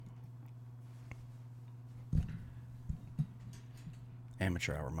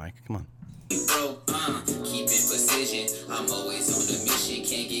Amateur hour, Mike. Come on. Keeping precision. I'm always on the mission.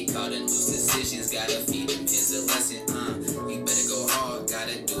 Can't get caught in loose decisions. Gotta feed them kids a lesson. You better go hard.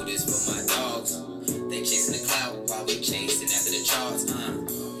 Gotta do this for my dogs. They chasing the cloud while we chasing after the charts.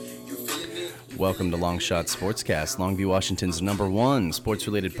 You feeling me? Welcome to Long Shot Sportscast, Longview, Washington's #1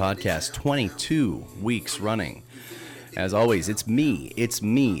 sports-related podcast, 22 weeks running. As always, it's me, it's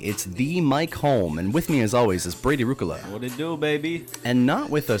the Mike Holm, and with me as always is Brady Rucola. What it do, baby? And not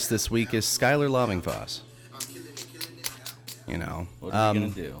with us this week is Skylar Lovingfoss. You know. What are we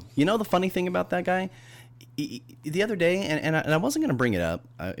going to do? You know the funny thing about that guy? The other day, and I wasn't going to bring it up,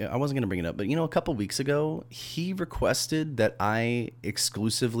 I wasn't going to bring it up, but you know, a couple weeks ago, he requested that I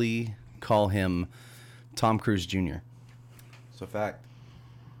exclusively call him Tom Cruise Jr. It's a fact.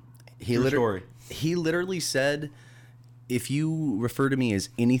 True story. He literally said, if you refer to me as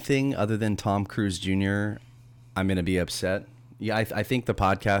anything other than Tom Cruise Jr., I'm going to be upset. Yeah, I think the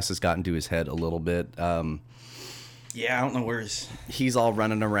podcast has gotten to his head a little bit. Yeah, I don't know where he's all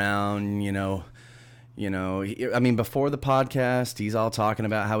running around, I mean, before the podcast, he's all talking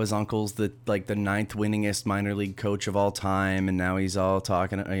about how his uncle's the 9th winningest minor league coach of all time, and now he's all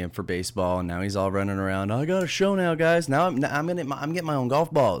talking for baseball, and now he's all running around. I got a show now, guys. Now I'm getting my own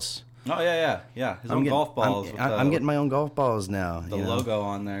golf balls. Oh yeah. His own golf balls. I'm getting my own golf balls now. The logo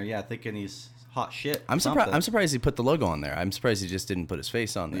on there, yeah, thinking he's hot shit. I'm surprised he put the logo on there. I'm surprised he just didn't put his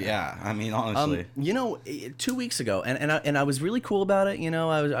face on there. Yeah, I mean, honestly. 2 weeks ago, and I was really cool about it.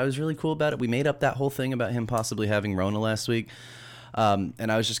 I was really cool about it. We made up that whole thing about him possibly having Rona last week. And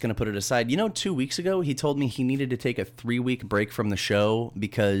I was just going to put it aside. 2 weeks ago, he told me he needed to take a 3-week break from the show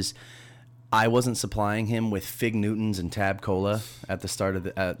because I wasn't supplying him with Fig Newtons and Tab Cola at the start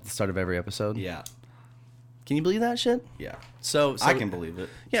of every episode. Yeah. Can you believe that shit? Yeah. So I can believe it.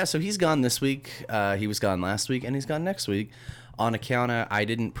 Yeah, so he's gone this week. He was gone last week, and he's gone next week on account of I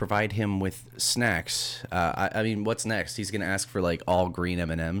didn't provide him with snacks. I mean, what's next? He's going to ask for all green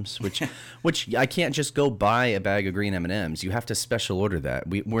M&Ms, which I can't just go buy a bag of green M&Ms. You have to special order that.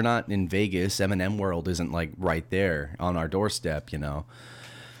 We're not in Vegas. M&M World isn't right there on our doorstep,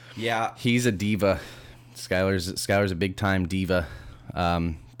 Yeah. He's a diva. Skylar's a big time diva.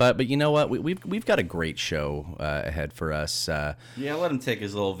 But you know what? We've got a great show ahead for us. Yeah, let him take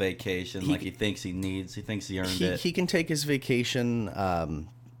his little vacation he thinks he needs. He thinks he earned it. He can take his vacation.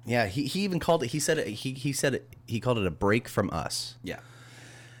 Yeah, he even called it. He said it. He called it a break from us. Yeah.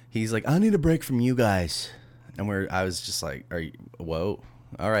 He's like, I need a break from you guys, and I was just like, are you? Whoa,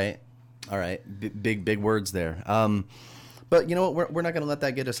 all right, big words there. But you know what? We're not going to let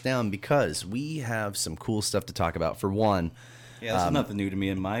that get us down because we have some cool stuff to talk about. For one. Yeah, that's nothing new to me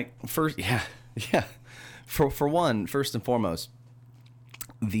and Mike. First, yeah. For one, first and foremost,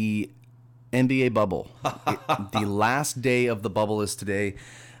 the NBA bubble. The last day of the bubble is today.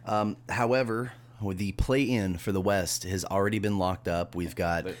 However, the play-in for the West has already been locked up. We've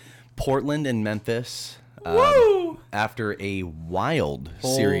got Portland and Memphis. After a wild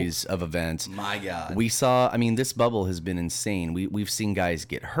series of events. My God. We saw, this bubble has been insane. We've seen guys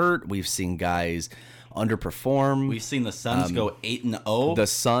get hurt. We've seen guys underperform. We've seen the Suns go 8-0. The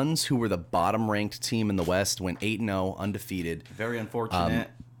Suns, who were the bottom-ranked team in the West, went 8-0, undefeated. Very unfortunate.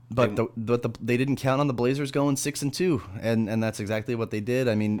 But they didn't count on the Blazers going 6-2, and that's exactly what they did.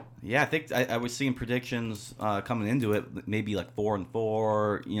 Yeah, I think I was seeing predictions coming into it, maybe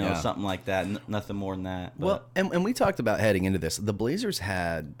 4-4, something like that. Nothing more than that. But well, and we talked about heading into this. The Blazers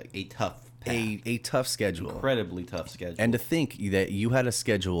had a tough path. a tough schedule, incredibly tough schedule. And to think that you had a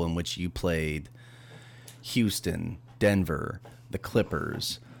schedule in which you played Houston, Denver, the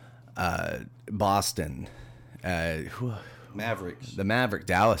Clippers, Boston, Mavericks. The Maverick,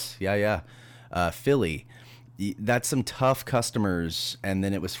 Dallas, Philly. That's some tough customers, and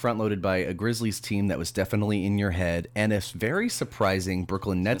then it was front-loaded by a Grizzlies team that was definitely in your head, and a very surprising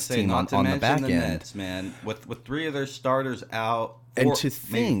Brooklyn Nets team on the back end. Nets, man, with 3 of their starters out,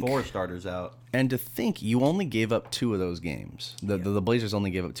 maybe 4 starters out, and to think you only gave up 2 of those games. The Blazers only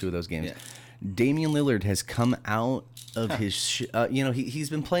gave up 2 of those games. Yeah. Damian Lillard has come out of his, he's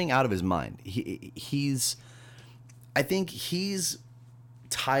been playing out of his mind. I think he's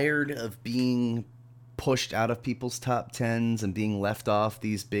tired of being pushed out of people's top 10s and being left off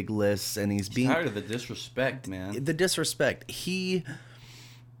these big lists, and he's tired of the disrespect, man. The disrespect.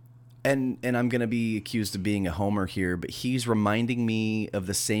 And I'm going to be accused of being a homer here, but he's reminding me of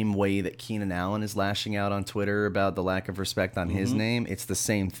the same way that Keenan Allen is lashing out on Twitter about the lack of respect on his name. It's the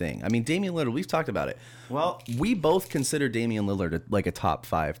same thing. Damian Lillard, we've talked about it. Well, we both consider Damian Lillard a top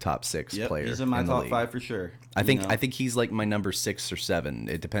 5, top 6 player. He's in my top 5 for sure. I think he's my number 6 or 7.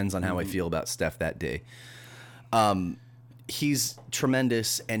 It depends on how I feel about Steph that day. He's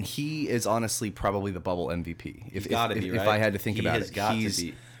tremendous, and he is honestly probably the bubble MVP. He's gotta be, right? If I had to think He about has it, got to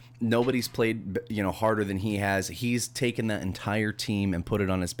be. Nobody's played, harder than he has. He's taken that entire team and put it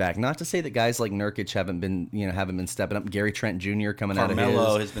on his back. Not to say that guys like Nurkic haven't been stepping up. Gary Trent Jr. coming out of his.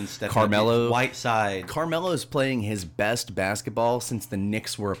 Carmelo has been stepping Carmelo, up. Whiteside. Carmelo is playing his best basketball since the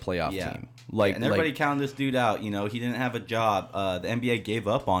Knicks were a playoff team. And everybody counted this dude out. He didn't have a job. The NBA gave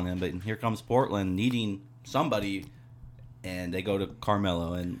up on him, but here comes Portland needing somebody, and they go to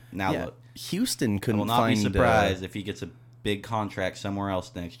Carmelo. And now look, Houston couldn't I will not find. be surprised if he gets a big contract somewhere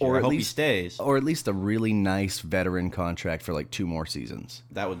else next year. Or I at hope he least- stays. or at least a really nice veteran contract for like 2 more seasons.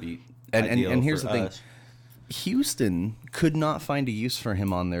 That would be And ideal here's for the thing. us. Houston could not find a use for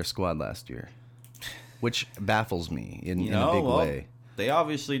him on their squad last year, which baffles me in a big way. They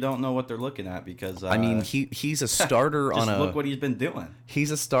obviously don't know what they're looking at because I mean, he's a starter just on a look what he's been doing. he's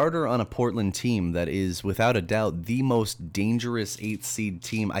a starter on a Portland team that is without a doubt the most dangerous 8th seed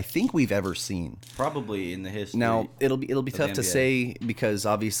team I think we've ever seen. Probably in the history. Now it'll be of tough the to NBA. say because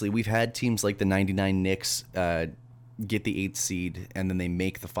obviously we've had teams like the '99 Knicks get the 8th seed and then they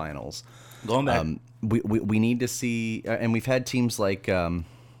make the finals. Going back, We need to see, and we've had teams like,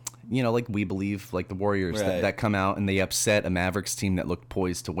 like We Believe, like the Warriors, Right. that come out and they upset a Mavericks team that looked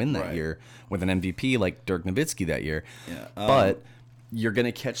poised to win that Right. year with an MVP like Dirk Nowitzki that year. Yeah, But you're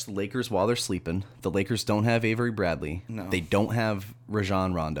gonna catch the Lakers while they're sleeping. The Lakers don't have Avery Bradley. No. They don't have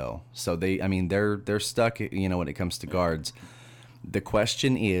Rajon Rondo. So they're stuck. When it comes to guards. The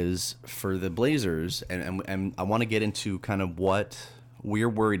question is for the Blazers, and I want to get into kind of what we're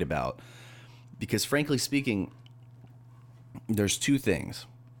worried about. Because frankly speaking, there's 2 things.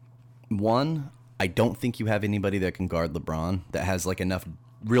 One, I don't think you have anybody that can guard LeBron that has like enough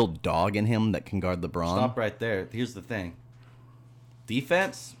real dog in him that can guard LeBron. stop right there. Here's the thing.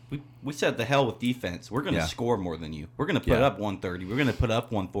 Defense, we said the hell with defense. We're going to Yeah. score more than you. We're going to put Yeah. up 130. We're going to put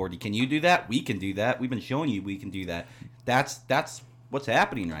up 140. Can you do that? We can do that. We've been showing you we can do that. That's what's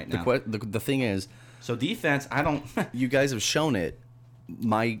happening right now. The thing is, So defense, I don't. you guys have shown it.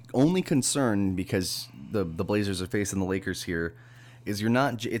 My only concern, because the Blazers are facing the Lakers here, is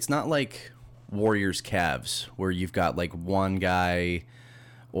it's not like Warriors Cavs where you've got like one guy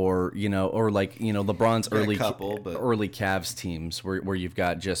or LeBron's Got a early couple, but- early Cavs teams where you've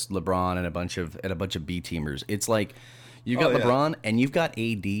got just LeBron and a bunch of B teamers. It's like you've got Oh, yeah. LeBron and you've got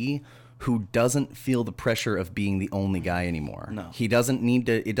AD who doesn't feel the pressure of being the only guy anymore. No. He doesn't need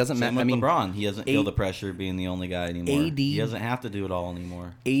to. It doesn't Same matter. with I mean, LeBron. He doesn't feel A- the pressure of being the only guy anymore. AD He doesn't have to do it all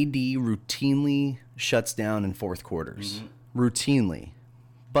anymore. AD routinely shuts down in fourth quarters, routinely,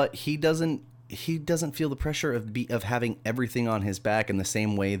 but he doesn't feel the pressure of having everything on his back in the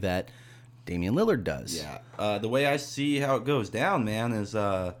same way that Damian Lillard does. Yeah. The way I see how it goes down, man, is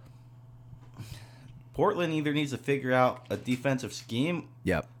Portland either needs to figure out a defensive scheme,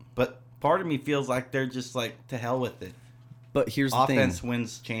 Yep. but part of me feels like they're just like, to hell with it. But here's the Offense thing: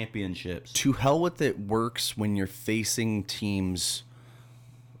 wins championships. to hell with it works when you're facing teams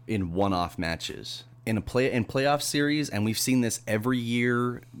in one-off matches in playoff series, and we've seen this every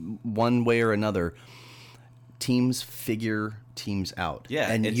year, one way or another. Teams figure teams out. Yeah,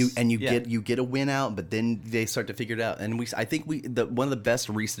 and it's- you get a win out, but then they start to figure it out. And I think one of the best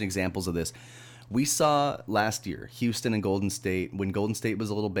recent examples of this we saw last year, Houston and Golden State, when Golden State was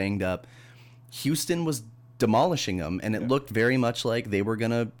a little banged up. Houston was demolishing them, and it looked very much like they were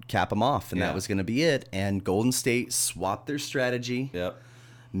gonna cap them off, and Yeah. that was gonna be it. And Golden State swapped their strategy Yep.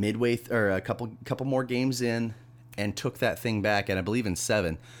 midway or a couple more games in, and took that thing back. And I believe in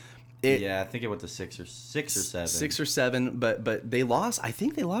 7. Yeah, I think it went to 6 or 7. 6 or 7, but they lost. I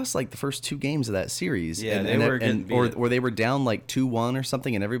think they lost like the first 2 games of that series. Yeah, they were getting beat. or they were down like 2-1 or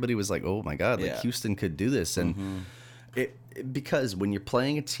something, and everybody was like, "Oh my god, like Yeah. Houston could do this." And because when you're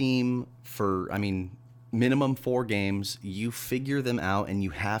playing a team for, minimum 4 games, you figure them out, and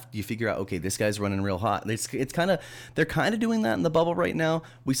you figure out, okay, this guy's running real hot. They're kind of doing that in the bubble right now.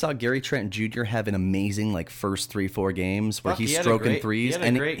 We saw Gary Trent Jr. have an amazing like first 3-4 games where Fuck, he's he had a stroking great- threes, he had a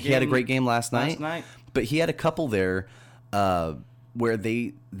and great he had a game great game last night. night. But he had a couple there where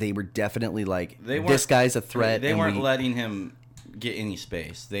they were definitely like, They weren't- this guy's a threat. They and weren't we- letting him get any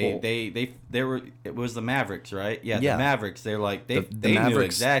space. They were. It was the Mavericks, right? Yeah, Yeah. the Mavericks. They're like they the they knew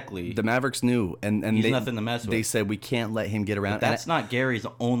Mavericks exactly. The Mavericks knew, and He's they, nothing to mess with. They said we can't let him get around. But that's not Gary's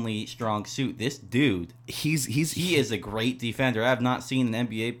only strong suit. This dude, he he is a great defender. I have not seen an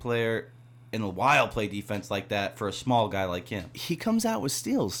NBA player in a while play defense like that for a small guy like him. he comes out with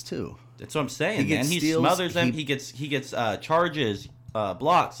steals too. That's what I'm saying, He gets man. He steals, smothers them. he- He gets charges,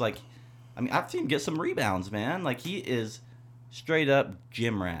 blocks. Like, I've seen him get some rebounds, man. Like, he is straight up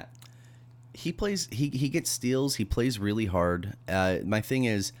gym rat. He plays. He gets steals. He plays really hard. My thing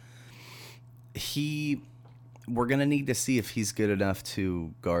is, we're gonna need to see if he's good enough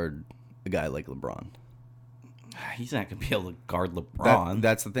to guard a guy like LeBron. He's not gonna be able to guard LeBron.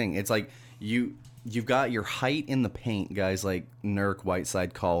 That's the thing. It's like you've got your height in the paint, guys like Nurk,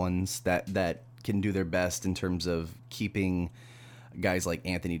 Whiteside, Collins that can do their best in terms of keeping guys like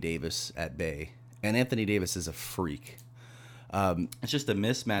Anthony Davis at bay. And Anthony Davis is a freak. It's just a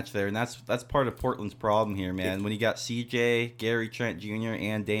mismatch there, and that's part of Portland's problem here, man. When you got CJ, Gary Trent Jr.,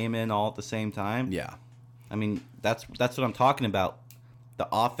 and Damon all at the same time. Yeah. I mean, that's what I'm talking about. The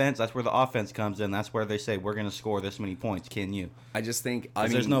offense, that's where the offense comes in. That's where they say, we're going to score this many points. Can you? I just think...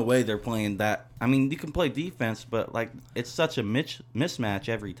 there's no way they're playing that. I mean, you can play defense, but like it's such a mismatch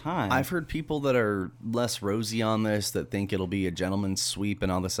every time. I've heard people that are less rosy on this that think it'll be a gentleman's sweep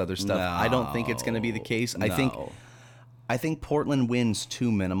and all this other stuff. I don't think it's going to be the case. No. I think Portland wins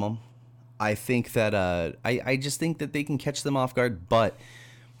 2 minimum. I think that I just think that they can catch them off guard, but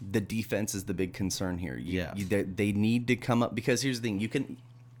the defense is the big concern here. They need to come up, because here's the thing: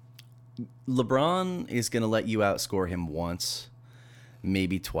 LeBron is going to let you outscore him once,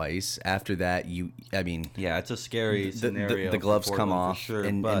 maybe twice. After that, it's a scary scenario. The gloves for come Portland, off, for sure,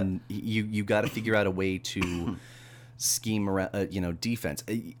 and you got to figure out a way to scheme around, defense.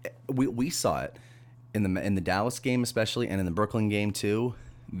 We saw it in the Dallas game especially, and in the Brooklyn game too.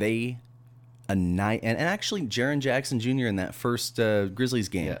 And actually Jaren Jackson Jr. in that first Grizzlies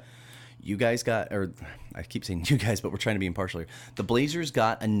game. Yeah. You guys got, or I keep saying you guys, but we're trying to be impartial here. The Blazers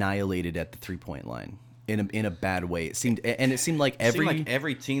got annihilated at the 3-point line in a bad way. It seemed like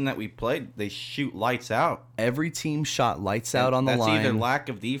every team that we played, they shoot lights out. Every team shot lights out on the line. That's either lack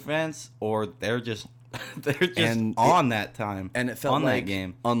of defense or they're just on that time. And it felt on like that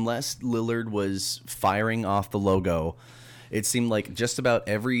game. Unless Lillard was firing off the logo, it seemed like just about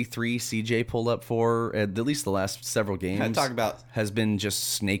every 3 CJ pulled up for, at least the last several games, has been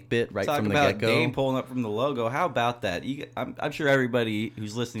just snake bit right from the get-go. Talk about Dame pulling up from the logo. How about that? I'm sure everybody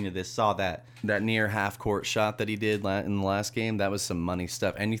who's listening to this saw that. That near half-court shot that he did in the last game, that was some money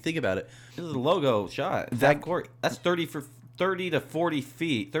stuff. And you think about it. This is a logo shot. Half-court. That's 30 to 40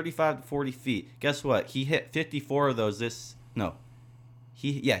 feet, 35 to 40 feet. Guess what? He hit 54 of those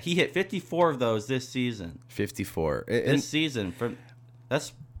He hit 54 of those this season. 54. This season.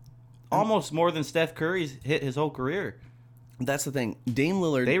 That's almost more than Steph Curry's hit his whole career. That's the thing. Dame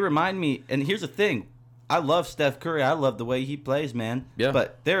Lillard. They remind me, and here's the thing. I love Steph Curry. I love the way he plays, man. Yeah.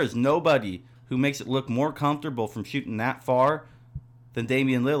 But there is nobody who makes it look more comfortable from shooting that far than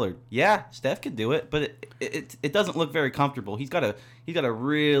Damian Lillard. Yeah, Steph could do it, but it doesn't look very comfortable. He's got to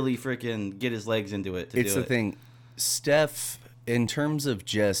really freaking get his legs into it to do it. It's the thing. Steph, in terms of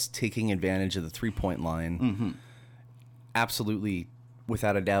just taking advantage of the 3-point line, absolutely,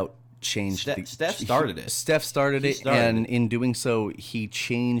 without a doubt, changed. Steph started it. Steph started it, and in doing so, he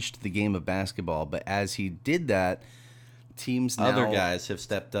changed the game of basketball. But as he did that, teams now, other guys have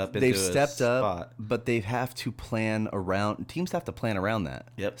stepped up. They've stepped up, but they have to plan around. Teams have to plan around that.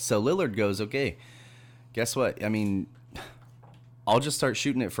 Yep. So Lillard goes, okay, guess what? I mean, I'll just start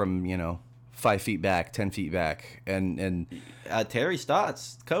shooting it from 5 feet back, 10 feet back, and Terry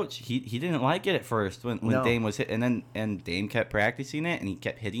Stotts, coach, he didn't like it at first when Dame was hit, and Dame kept practicing it and he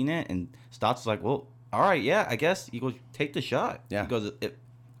kept hitting it, and Stotts was like, well, all right, yeah, I guess. He goes, take the shot. Yeah. He goes,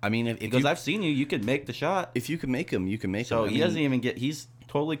 because I've seen you can make the shot. If you can make him, you can make him. So he doesn't even get. He's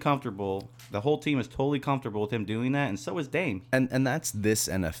totally comfortable. The whole team is totally comfortable with him doing that, and so is Dame. And that's this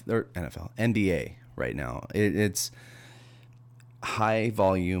NFL, NBA right now. It's high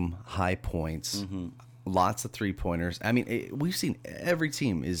volume, high points, lots of 3-pointers. I mean, we've seen every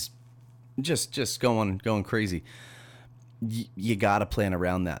team is just going crazy. You got to plan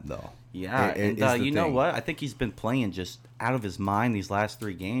around that though. Yeah, and you know what? I think he's been playing just out of his mind these last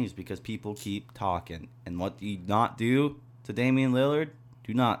 3 games because people keep talking. And what do you not do to Damian Lillard?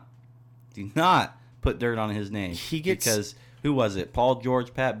 Do not put dirt on his name. Because who was it? Paul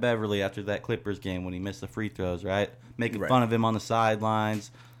George, Pat Beverly after that Clippers game when he missed the free throws, right? Making fun of him on the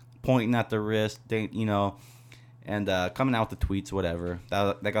sidelines, pointing at the wrist, and coming out with the tweets, whatever.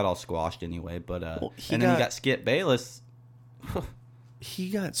 That got all squashed anyway. But then you got Skip Bayless.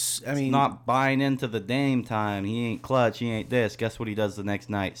 Not buying into the Dame time. He ain't clutch. He ain't this. Guess what he does the next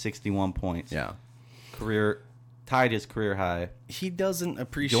night? 61 points. Yeah. Tied his career high. He doesn't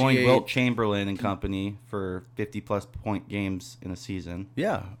appreciate. Joined Wilt Chamberlain and company for 50-plus point games in a season.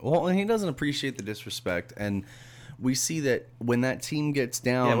 Yeah. Well, and he doesn't appreciate the disrespect. And we see that when that team gets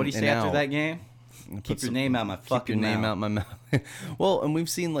down. Yeah, what do you say after that game? Keep your name out my fucking mouth. Keep your name out my mouth. Well, and we've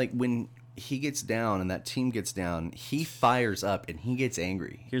seen like when he gets down and that team gets down, he fires up and he gets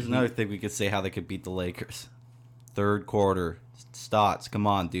angry. Here's another thing we could say how they could beat the Lakers. Third quarter, Stotts, come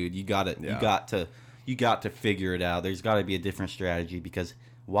on, dude. You got it. Yeah. You got to figure it out. There's got to be a different strategy because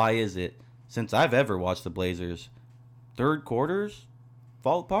why is it, since I've ever watched the Blazers, third quarters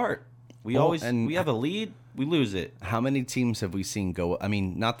fall apart. We have a lead, we lose it. How many teams have we seen go? I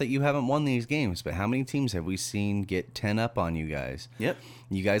mean, not that you haven't won these games, but how many teams have we seen get 10 up on you guys? Yep.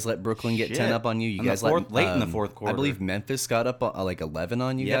 You guys let Brooklyn get 10 Shit. up on you. You In the guys fourth- let late in the fourth quarter. I believe Memphis got up like 11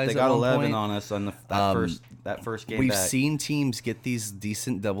 on you guys. They at got one 11 point. on us on that first game We've back. seen teams get these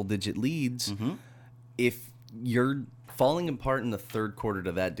decent double-digit leads. Mm-hmm. If you're falling apart in the third quarter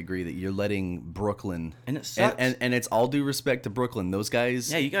to that degree that you're letting Brooklyn, And it sucks. and it's all due respect to Brooklyn. Those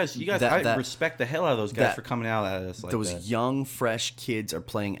guys, Yeah, you guys, I respect the hell out of those guys for coming out at us like those that. young, fresh kids are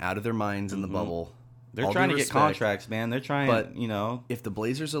playing out of their minds in the bubble. They're All trying due to get respect. contracts, man. They're trying, But you know. If the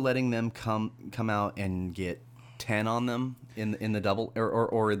Blazers are letting them come out and get 10 on them in the double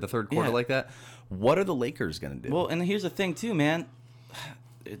or in the third quarter Yeah. like that, what are the Lakers going to do? Well, and here's the thing too, man.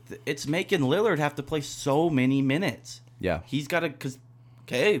 It's making Lillard have to play so many minutes. Yeah. He's got to, because,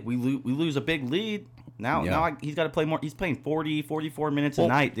 okay, we lose a big lead. Now he's got to play more. He's playing 40, 44 minutes a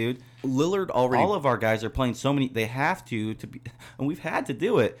night, dude. Lillard already. All of our guys are playing so many. They have to be, and we've had to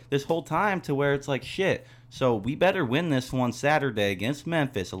do it this whole time to where it's like shit. So we better win this one Saturday against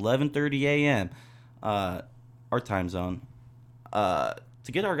Memphis, 11:30 a.m. Our time zone, to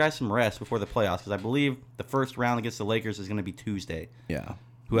get our guys some rest before the playoffs. Because I believe the first round against the Lakers is going to be Tuesday. Yeah.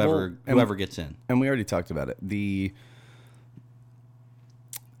 Whoever gets in. And we already talked about it. The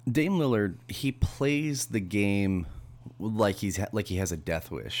Dame Lillard, he plays the game like he has a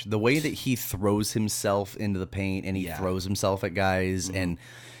death wish. The way that he throws himself into the paint and he throws himself at guys, and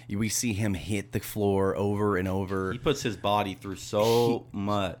we see him hit the floor over and over. He puts his body through so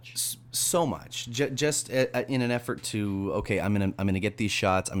much. So much, just in an effort to I'm gonna get these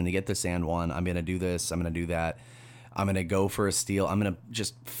shots. I'm gonna get this and one. I'm gonna do this. I'm gonna do that. I'm gonna go for a steal. I'm gonna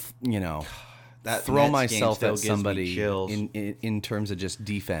just That throw Nets game myself still at gives me somebody chills. in terms of just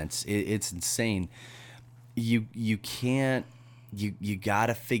defense. It's insane. You can't. You got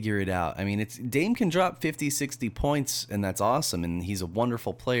to figure it out. I mean, Dame can drop 50, 60 points, and that's awesome, and he's a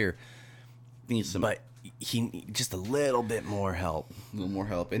wonderful player. But he just a little bit more help. A little more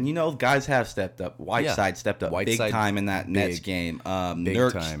help. And, you know, guys have stepped up. Whiteside stepped up big time in that Nets game. Big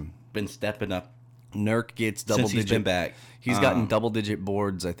Nurk's time. been stepping up. Nurk gets double Since he's digit. been back. He's gotten double-digit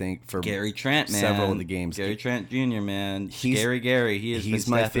boards, I think, for Gary Trent, man. several of the games. Gary Trent Jr., man. He's Gary. he's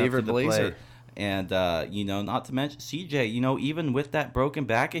my favorite Blazer. And, you know, not to mention CJ, you know, even with that broken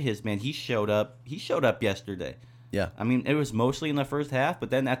back of his, man, he showed up. He showed up yesterday. Yeah. I mean, it was mostly in the first half, but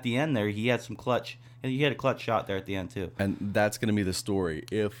then at the end there, he had some clutch. He had a clutch shot there at the end, too. And that's going to be the story.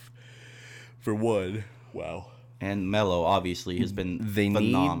 If, for one, wow. And Melo, obviously, has been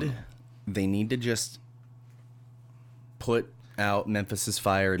phenomenal. They need to just put out Memphis's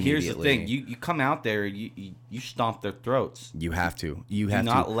fire immediately. Here's the thing: you come out there, you stomp their throats. You have to. Do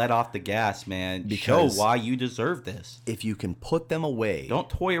not let off the gas, man. Show why you deserve this. If you can put them away, Don't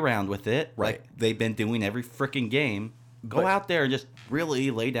toy around with it like they've been doing every freaking game. Go out there and just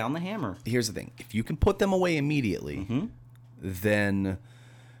really lay down the hammer. Here's the thing: if you can put them away immediately, then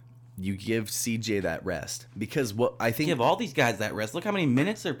you give CJ that rest. Because what I think, Give all these guys that rest. Look how many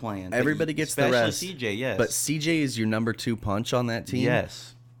minutes they're playing. everybody gets the rest. Especially CJ, yes. But CJ is your number 2 punch on that team.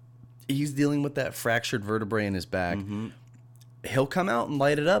 yes, He's dealing with that fractured vertebrae in his back. He'll come out and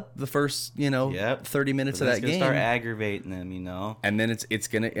light it up the first, 30 minutes of that game. Start aggravating them, you know. And then it's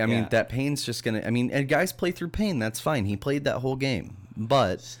gonna. I mean, that pain's just gonna. I mean, and guys play through pain. That's fine. He played that whole game,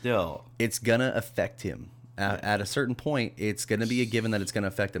 but Still, it's gonna affect him. At a certain point, it's gonna be a given that it's gonna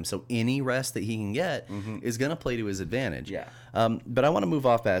affect him. So any rest that he can get is gonna play to his advantage. Yeah. But I want to move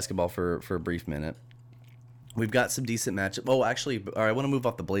off basketball for a brief minute. We've got some decent matchups. Oh, actually, I want to move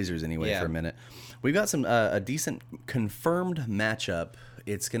off the Blazers anyway for a minute. We've got some a decent confirmed matchup.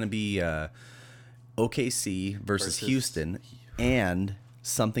 It's going to be OKC versus Houston, and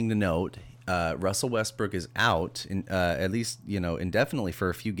something to note: Russell Westbrook is out, at least indefinitely for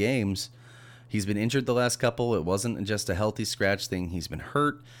a few games. He's been injured the last couple. It wasn't just a healthy scratch thing. He's been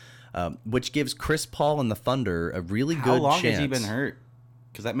hurt, which gives Chris Paul and the Thunder a really good chance. how long has he been hurt?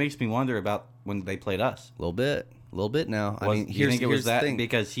 Because that makes me wonder about when they played us. A little bit now. I mean, Do you think it was the that thing.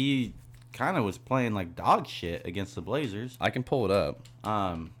 because he kind of was playing like dog shit against the Blazers? I can pull it up.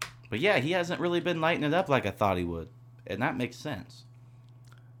 But yeah, he hasn't really been lighting it up like I thought he would, and that makes sense.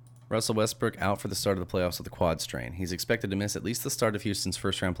 Russell Westbrook out for the start of the playoffs with a quad strain. He's expected to miss at least the start of Houston's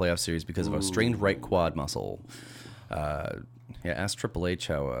first-round playoff series because of a strained right quad muscle. Ask Triple H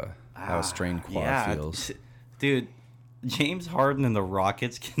how how a strained quad feels. Dude, James Harden and the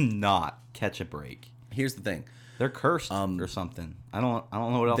Rockets cannot catch a break. Here's the thing. They're cursed or something. I don't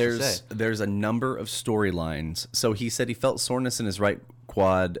know what else to say. There's a number of storylines. So he said he felt soreness in his right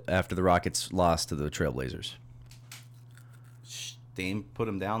quad after the Rockets lost to the Trailblazers. Dame put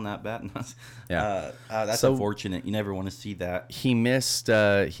him down that bad. Yeah, that's unfortunate. You never want to see that. He missed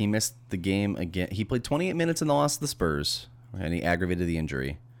the game again. He played 28 minutes in the loss to the Spurs, and he aggravated the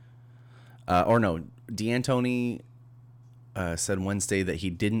injury. D'Antoni said Wednesday that he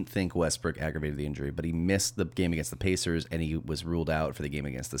didn't think Westbrook aggravated the injury, but he missed the game against the Pacers, and he was ruled out for the game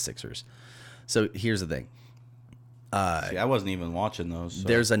against the Sixers. So here's the thing. See, I wasn't even watching those. So.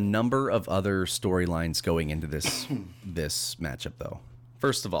 There's a number of other storylines going into this matchup, though.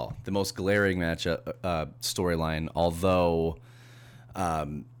 First of all, the most glaring matchup storyline, although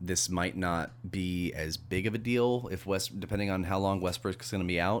this might not be as big of a deal depending on how long Westbrook is going to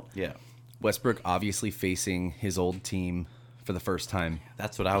be out. Yeah, Westbrook obviously facing his old team for the first time.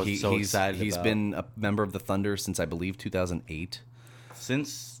 That's what I was excited about. He's been a member of the Thunder since, I believe, 2008.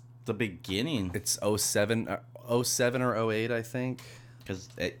 Since the beginning. It's 07 or 08, I think. Because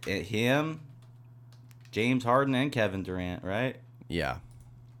him, James Harden, and Kevin Durant, right? Yeah.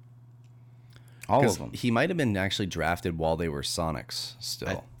 All of them. He might have been actually drafted while they were Sonics still.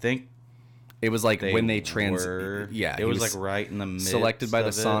 I think it was like when they Yeah, it was like right in the midst selected by the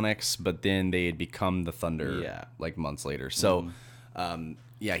of Sonics, but then they had become the Thunder like months later. So,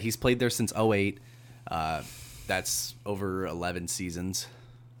 he's played there since 08. That's over 11 seasons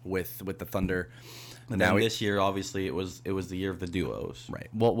with the Thunder. And now this year, obviously, it was the year of the duos. Right.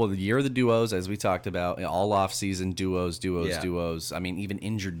 Well, the year of the duos, as we talked about, all off-season duos. I mean, even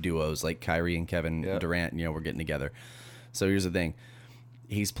injured duos like Kyrie and Kevin Durant, we're getting together. So here's the thing.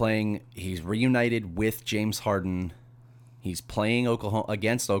 He's reunited with James Harden. He's playing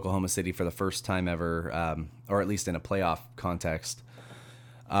against Oklahoma City for the first time ever, or at least in a playoff context.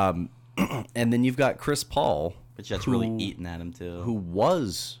 And then you've got Chris Paul. Which that's really eating at him, too. Who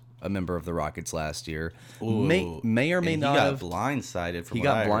was a member of the Rockets last year. Ooh. May or may not have. He got blindsided from He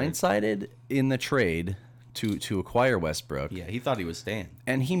got blindsided in the trade to acquire Westbrook. Yeah, he thought he was staying.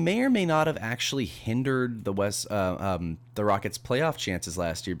 And he may or may not have actually hindered the Rockets' playoff chances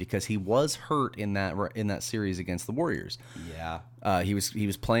last year because he was hurt in that series against the Warriors. Yeah. He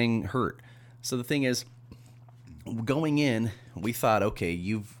was playing hurt. So the thing is, going in, we thought, okay,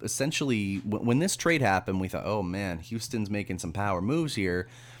 you've essentially, when this trade happened, we thought, oh man, Houston's making some power moves here.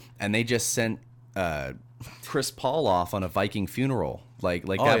 And they just sent Chris Paul off on a Viking funeral. Like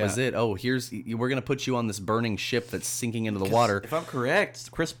that was it. Oh, we're gonna put you on this burning ship that's sinking into the water. If I'm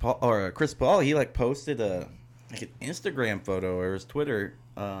correct, Chris Paul, he like posted an Instagram photo or his Twitter,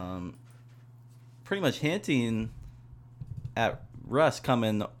 pretty much hinting at Russ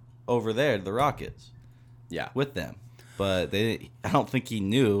coming over there to the Rockets. Yeah, with them, but I don't think he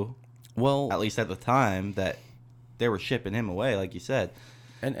knew. Well, at least at the time that they were shipping him away, like you said.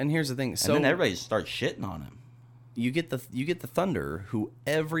 And here's the thing. So and then everybody starts shitting on him. You get the Thunder, who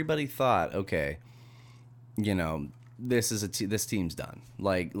everybody thought, okay, this is this team's done.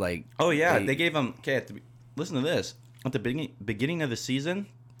 Like. Oh yeah, they gave him. Okay, listen to this. At the beginning of the season,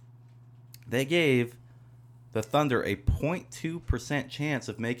 they gave the Thunder a 0.2% chance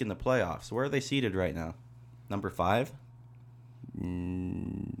of making the playoffs. Where are they seated right now? Number 5.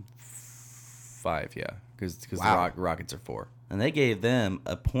 5, yeah, because the Rockets are 4. And they gave them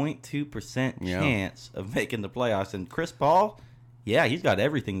a 0.2% chance of making the playoffs. And Chris Paul, he's got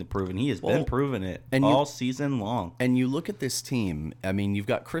everything to prove, and he has been proving it all season long. And you look at this team, I mean, you've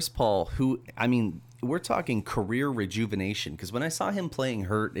got Chris Paul, who, I mean, we're talking career rejuvenation. Because when I saw him playing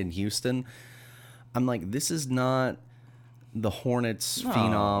hurt in Houston, I'm like, this is not the Hornets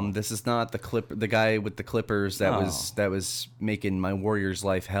phenom. This is not the guy with the Clippers that was making my Warriors'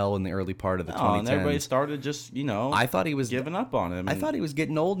 life hell in the early part of the 2010s. And everybody started just I thought he was giving up on him. I thought he was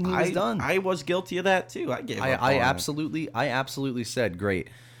getting old and he was done. I was guilty of that too. I absolutely said, great,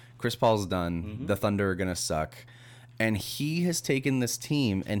 Chris Paul's done. Mm-hmm. The Thunder are gonna suck. And he has taken this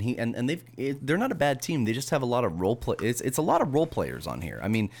team, and they're not a bad team. They just have a lot of role play. It's a lot of role players on here. I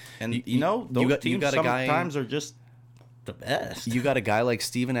mean, and those teams sometimes are just the best. You got a guy like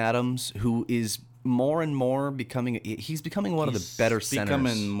Steven Adams, who is more and more becoming one of the better centers.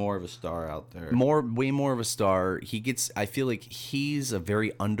 Becoming more of a star out there. Way more of a star. I feel like he's a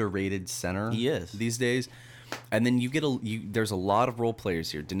very underrated center. He is these days. And then there's a lot of role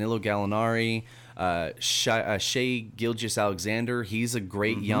players here. Danilo Gallinari, Shai Gilgeous-Alexander. He's a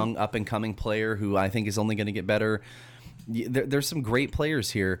great young up and coming player who I think is only going to get better. There's some great players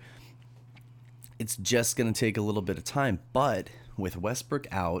here. It's just going to take a little bit of time. But with Westbrook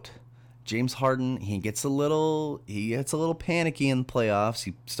out, James Harden, he gets a little panicky in the playoffs.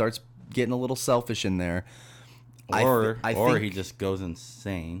 He starts getting a little selfish in there. Or I think he just goes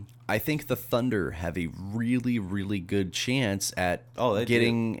insane. I think the Thunder have a really, really good chance at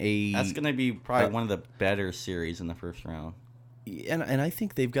getting a. That's going to be probably one of the better series in the first round. And I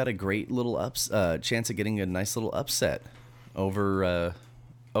think they've got a great little chance of getting a nice little upset over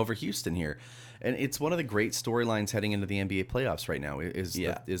Houston here. And it's one of the great storylines heading into the NBA playoffs right now is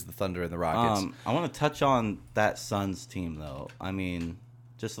the Thunder and the Rockets. I want to touch on that Suns team, though. I mean,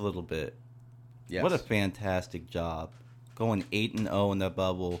 just a little bit. Yes. What a fantastic job. Going 8-0 in the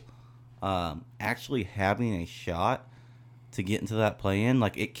bubble. Actually having a shot to get into that play-in.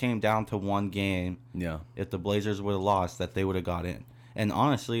 Like, it came down to one game. Yeah. If the Blazers would have lost, that they would have got in. And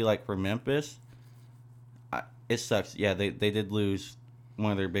honestly, like, for Memphis, it sucks. Yeah, they did lose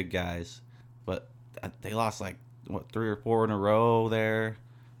one of their big guys. But they lost, like, 3 or 4 in a row there.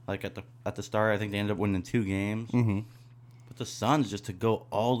 Like, at the start, I think they ended up winning 2 games. Mm-hmm. But the Suns, just to go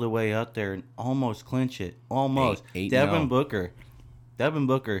all the way up there and almost clinch it. Almost. Devin Booker. Devin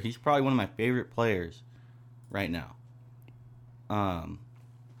Booker, he's probably one of my favorite players right now. How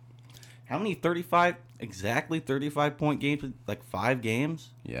many 35 point games? Like 5 games?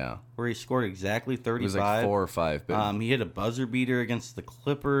 Yeah. Where he scored exactly 35. It was like 4 or 5. But he hit a buzzer beater against the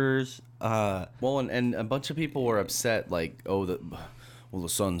Clippers. Well, and a bunch of people were upset, like, the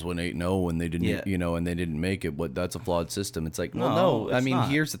Suns went 8-0 and they didn't, and they didn't make it. But that's a flawed system. It's like, no. I mean, not.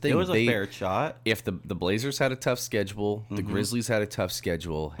 Here's the thing: it was a fair shot. If the Blazers had a tough schedule, the Grizzlies had a tough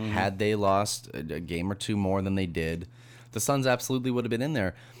schedule. Had they lost a game or 2 more than they did, the Suns absolutely would have been in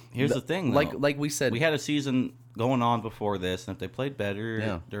there. Here's the thing, though. like we said, we had a season going on before this, and if they played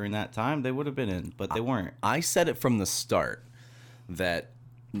better during that time, they would have been in. But they weren't. I said it from the start that.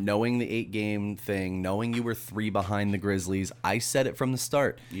 Knowing the 8-game thing, knowing you were 3 behind the Grizzlies, I said it from the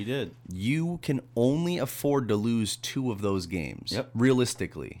start. You did. You can only afford to lose 2 of those games,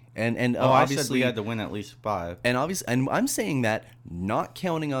 realistically. And obviously, I said we had to win at least 5. And I'm saying that not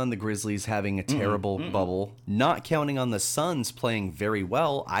counting on the Grizzlies having a terrible bubble, not counting on the Suns playing very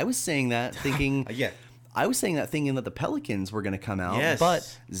well. I was saying that thinking, I was saying that thinking that the Pelicans were going to come out,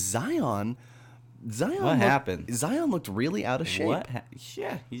 but Zion. What happened? Zion looked really out of shape.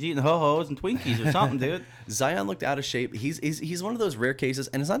 Yeah, he's eating ho-hos and Twinkies or something, dude. Zion looked out of shape. He's one of those rare cases,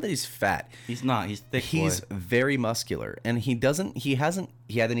 and it's not that he's fat. He's not. He's thick. He's very muscular, and he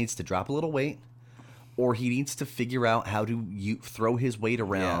either needs to drop a little weight, or he needs to figure out how to throw his weight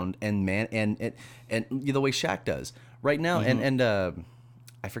around and the way Shaq does right now. And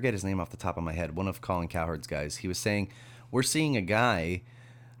I forget his name off the top of my head. One of Colin Cowherd's guys. He was saying we're seeing a guy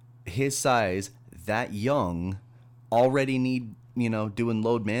his size. That young already need doing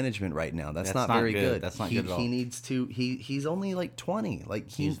load management right now. That's not very good. That's not good at all. He needs to. He's only like 20.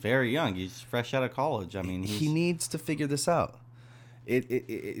 Like he's very young. He's fresh out of college. I mean, he needs to figure this out.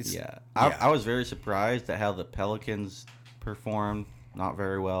 I was very surprised at how the Pelicans performed. Not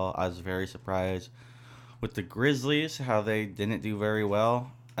very well. I was very surprised with the Grizzlies how they didn't do very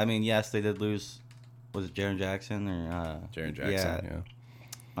well. I mean, yes, they did lose. Was it Jaren Jackson or Jaren Jackson? Yeah.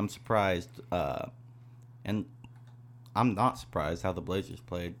 I'm surprised, and I'm not surprised how the Blazers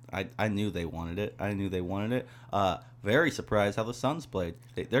played. I knew they wanted it. Very surprised how the Suns played.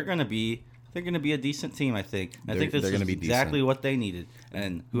 They're gonna be a decent team. I think. I think this is exactly what they needed.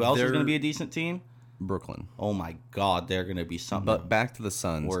 And who else is gonna be a decent team? Brooklyn. Oh my God, they're gonna be something. But back to the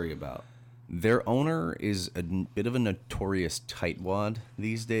Suns. Worry about. Their owner is a bit of a notorious tightwad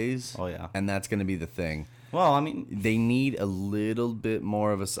these days. Oh yeah, and that's gonna be the thing. Well, I mean, they need a little bit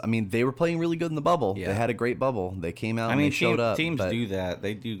more of a. I mean, they were playing really good in the bubble. Yeah. They had a great bubble. They came out. They showed up. Teams do that.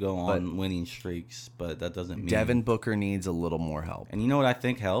 They do go on winning streaks, but that doesn't mean Devin Booker needs a little more help. And you know what I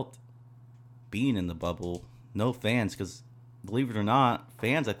think helped? Being in the bubble, no fans, because believe it or not,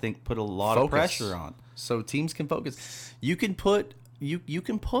 fans I think put a lot of pressure on. So teams can focus. You can put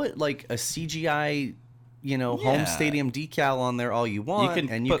like a CGI. Home stadium decal on there all you want.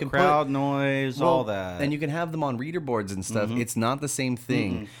 You can crowd noise, all that. And you can have them on reader boards and stuff. It's not the same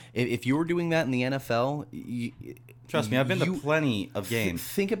thing. If you were doing that in the NFL, trust me, I've been to plenty of games.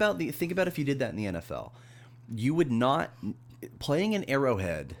 Think about if you did that in the NFL. You would not playing in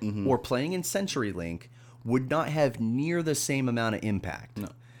Arrowhead or playing in CenturyLink would not have near the same amount of impact. No.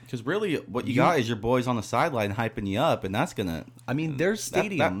 Because really, what you got is your boys on the sideline hyping you up, and that's gonna. I mean, there's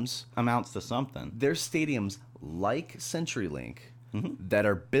stadiums that amounts to something. There's stadiums like CenturyLink that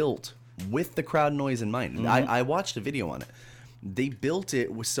are built with the crowd noise in mind. I watched a video on it. They built it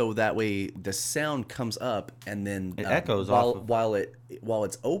so that way the sound comes up and then it echoes while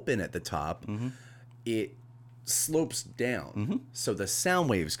it's open at the top. It slopes down. So the sound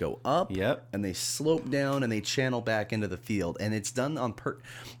waves go up Yep. and they slope down and they channel back into the field. And it's done on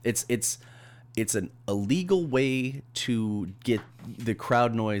it's an illegal way to get the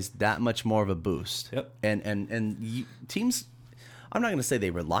crowd noise that much more of a boost. Yep. And teams, I'm not going to say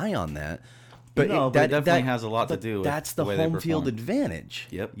they rely on that, but No, but it definitely has a lot to do with that's the the way they home field perform. advantage.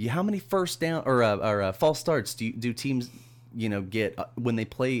 Yep. How many first down or false starts do teams get when they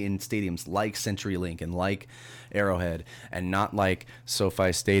play in stadiums like CenturyLink and like Arrowhead and not like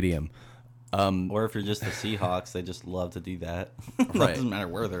SoFi Stadium? Or if you're just the Seahawks, they just love to do that. It Right. doesn't matter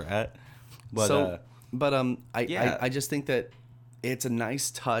where they're at. But I just think that it's a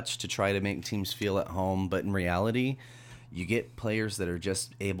nice touch to try to make teams feel at home, but in reality, you get players that are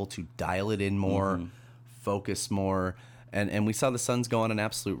just able to dial it in more, focus more, and we saw the Suns go on an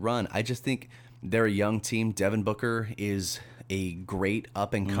absolute run. I just think they're a young team. Devin Booker is a great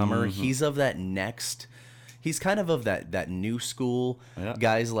up and comer. He's of that next. He's kind of that new school. Yeah.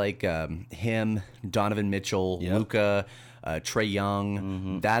 Guys like him, Donovan Mitchell, Yep. Luka, Trae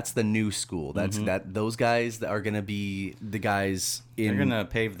Young. That's the new school. That's those guys that are gonna be the guys they're in gonna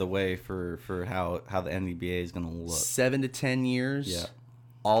pave the way for how the NBA is gonna look. 7 to 10 years. Yeah.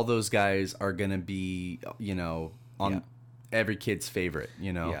 All those guys are gonna be on Yeah. every kid's favorite.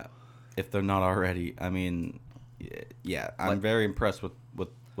 Yeah, if they're not already. I mean, yeah, I'm very impressed with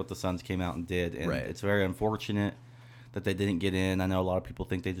what the Suns came out and did, and Right. it's very unfortunate that they didn't get in. I know a lot of people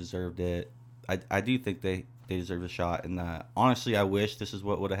think they deserved it. I do think they deserve a shot, and honestly, I wish this is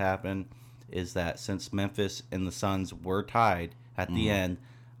what would have happened, is that since Memphis and the Suns were tied at the end,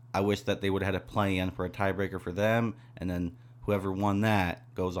 I wish that they would have had a play-in for a tiebreaker for them, and then whoever won that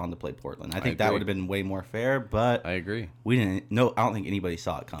goes on to play Portland. I think that agree. would have been way more fair, but I agree. we didn't. No, I don't think anybody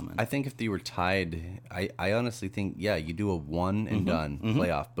saw it coming. I think if they were tied, I honestly think, you do a one and done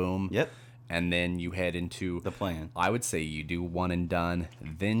playoff, boom. Yep. And then you head into The plan. I would say you do one and done,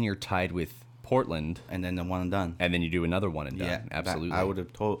 then you're tied with Portland, And then the one and done. and then you do another one and done. Yeah, Absolutely. I would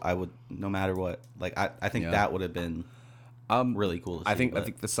have told. I would, no matter what. Like I think Yeah. that would have been really cool to see. I think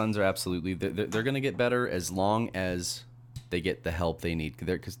but- the Suns are absolutely they're going to get better as long as they get the help they need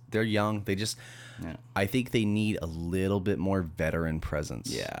because they're young. They just Yeah. I think they need a little bit more veteran presence.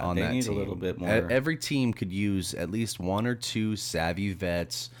 Yeah, on they that need a team. little bit more. Every team could use at least one or two savvy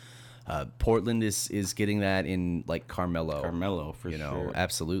vets. Portland is getting that in like Carmelo for sure. sure.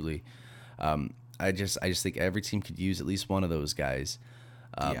 Absolutely. I just think every team could use at least one of those guys.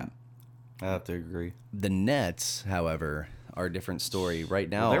 Yeah, I have to agree. The Nets, however, are a different story right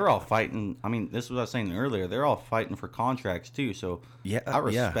now. They're all fighting. I mean, this is what I was saying earlier. They're all fighting for contracts too. So Yeah, I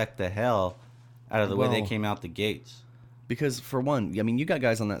respect the hell out of the way they Well, came out the gates. Because for one, I mean, you got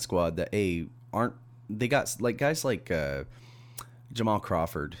guys on that squad that aren't. They got like guys like Jamal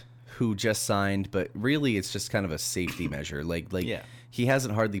Crawford, who just signed, but really it's just kind of a safety measure. Like Yeah. he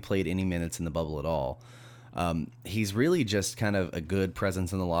hasn't hardly played any minutes in the bubble at all. He's really just kind of a good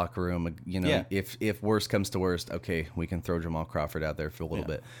presence in the locker room. Yeah. If worst comes to worst, okay, we can throw Jamal Crawford out there for a little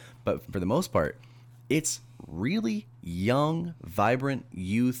Yeah. bit. But for the most part, it's really young, vibrant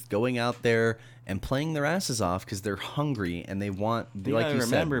youth going out there and playing their asses off because they're hungry and they want, You like gotta you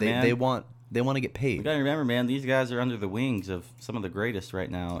remember, said, man. they want to get paid. You gotta remember, man. These guys are under the wings of some of the greatest right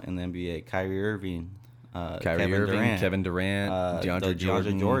now in the NBA. Kyrie Irving, Kevin Durant, DeAndre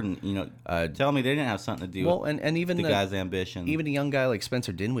Jordan. You know, tell me they didn't have something to do Well, with and even the guy's ambition. even a young guy like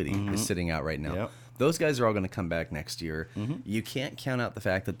Spencer Dinwiddie is sitting out right now. Yep. Those guys are all going to come back next year. You can't count out the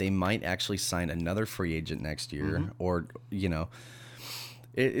fact that they might actually sign another free agent next year, or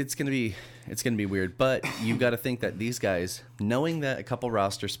it's going to be weird. But you've got to think that these guys, knowing that a couple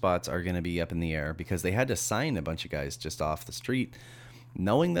roster spots are going to be up in the air because they had to sign a bunch of guys just off the street.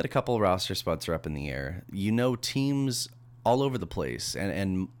 Knowing that a couple roster spots are up in the air, teams all over the place,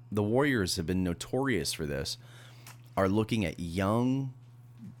 and the Warriors have been notorious for this, are looking at young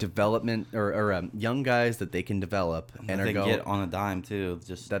development or young guys that they can develop and they are going get on a dime too.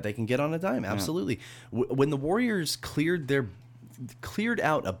 Just that they can get on a dime. Absolutely. When the Warriors cleared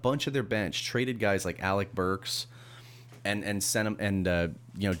out a bunch of their bench, traded guys like Alec Burks, and sent him and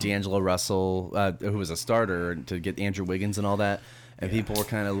D'Angelo Russell, who was a starter, to get Andrew Wiggins and all that. And people were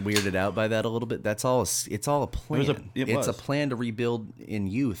kind of weirded out by that a little bit. It's all a plan. It's a plan to rebuild in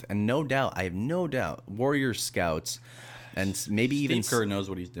youth, and I have no doubt, Warriors scouts, and maybe even Steve Kerr knows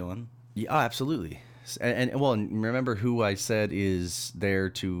what he's doing. Yeah, absolutely. And remember who I said is there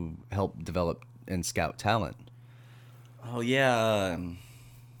to help develop and scout talent. Oh yeah,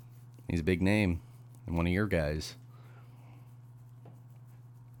 He's a big name, and one of your guys,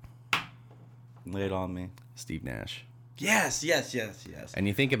 lay it on me. Steve Nash. Yes. And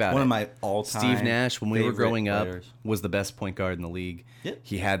you think about One it. of my all-time Steve Nash, when we were favorite growing players. up, was the best point guard in the league. Yep.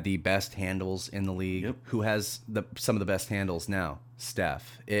 He had the best handles in the league. Yep. Who has some of the best handles now?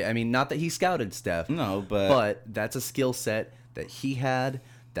 Steph. I mean, not that he scouted Steph. No, but That's a skill set that he had,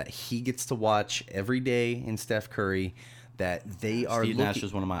 that he gets to watch every day in Steph Curry, that they are Steve Nash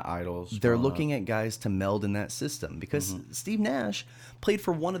is one of my idols. they're growing looking at guys to meld in that system because Steve Nash played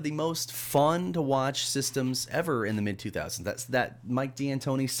for one of the most fun to watch systems ever in the mid 2000s. That's that Mike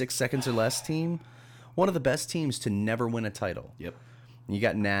D'Antoni 6 seconds or less team, one of the best teams to never win a title. up. Yep. You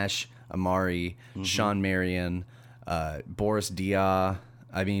got Nash, Amari, Sean Marion, Boris Diaw.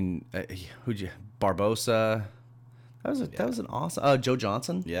 I mean, Barbosa. That was an awesome. Joe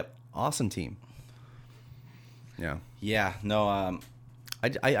Johnson. Yep. Awesome team. Yeah. Yeah. No.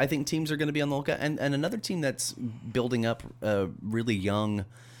 I think teams are going to be on the lookout. And another team that's building up really young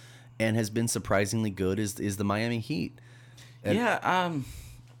and has been surprisingly good is the Miami Heat. And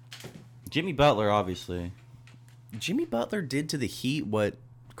Jimmy Butler, obviously. Jimmy Butler did to the Heat what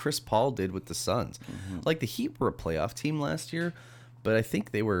Chris Paul did with the Suns. Like, the Heat were a playoff team last year, but I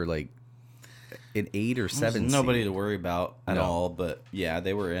think they were like an 8 or 7 Nobody seed. to worry about at No. all. But yeah,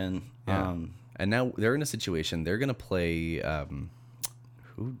 they were in. Yeah. And now they're in a situation, they're going to play That's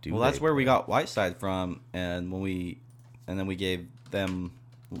where we got Whiteside from, and then we gave them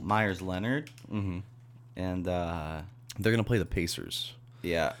Myers Leonard, and they're going to play the Pacers.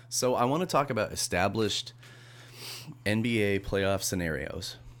 yeah, So I want to talk about established NBA playoff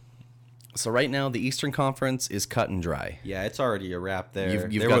scenarios. So right now the Eastern Conference is cut and dry. it's already a wrap there.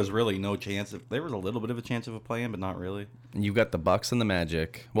 You've there got- was really no chance. There was a little bit of a chance of a play-in, but not really. You've got the Bucks and the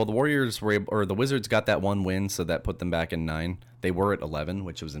Magic. Well, the Warriors or the Wizards got that one win, so that put them back in 9. They were at 11,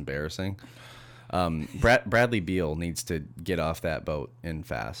 which was embarrassing. Bradley Beal needs to get off that boat and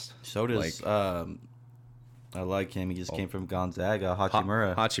fast. So does I like him. He just came from Gonzaga,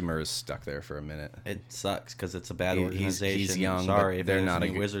 Hachimura. Hachimura's stuck there for a minute. It sucks because it's a bad He's organization. young, Sorry but if they're there's not a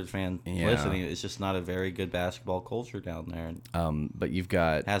any good- Wizards fan Yeah. listening. It's just not a very good basketball culture down there. But you've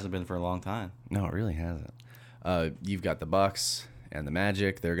got Hasn't been for a long time. no, it really hasn't. You've got the Bucks and the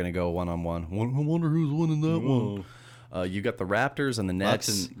Magic. They're gonna go one-on-one. I wonder who's winning that one. You got the Raptors and the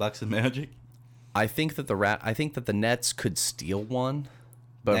Nets. Bucks and Magic. I think that the Nets could steal one,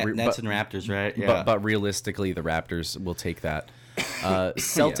 but Nets and Raptors, right? Yeah. but realistically, the Raptors will take that.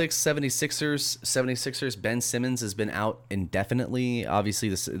 Celtics, 76ers. Ben Simmons has been out indefinitely. Obviously,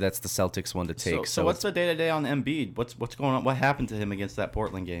 that's the Celtics one to take. So what's the day-to-day on Embiid? What's going on? What happened to him against that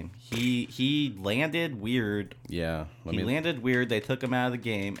Portland game? He landed weird. Yeah, Landed weird. They took him out of the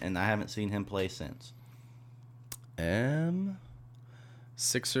game, and I haven't seen him play since.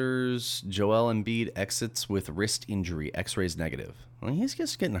 Sixers, Joel Embiid exits with wrist injury, X-rays negative. Well, he's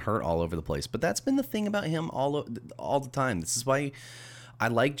just getting hurt all over the place. But that's been the thing about him all the time. This is why I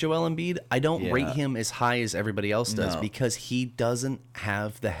like Joel Embiid. I don't rate him as high as everybody else does because he doesn't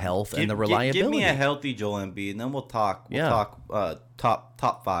have the health and the reliability. Give me a healthy Joel Embiid, and then we'll talk. We'll talk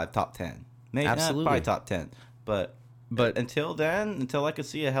top 5, top 10. Maybe Absolutely. probably top 10. But until then, until I could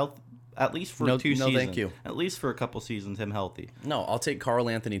see a health, at least for 2 seasons. Thank you. At least for a couple seasons, him healthy. No, I'll take Karl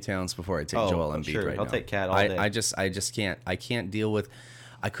Anthony Towns before I take Joel Embiid sure. right I'll now. take Cat all day. I just can't. I can't deal with.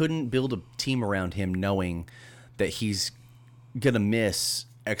 I couldn't build a team around him knowing that he's gonna miss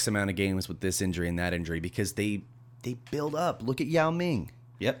X amount of games with this injury and that injury because they build up. Look at Yao Ming.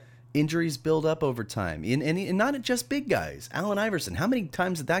 Yep. Injuries build up over time, and not just big guys. Allen Iverson. How many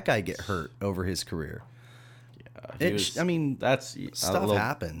times did that guy get hurt over his career? That's Stuff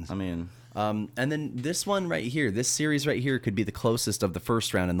happens. I mean, And then this one right here, this series right here could be the closest of the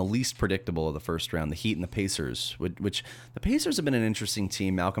first round and the least predictable of the first round, the Heat and the Pacers, which the Pacers have been an interesting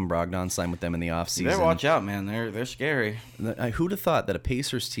team. Malcolm Brogdon signed with them in the offseason. you better watch out, man. They're scary. Who'd have thought that a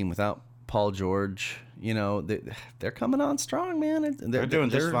Pacers team without Paul George, they're coming on strong, man. They're doing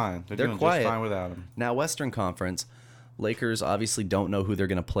just fine. They're doing quiet. just fine without him. Now, Western Conference, Lakers obviously don't know who they're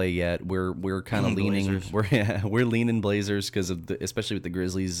going to play yet. We're kind of leaning we're leaning Blazers because of especially with the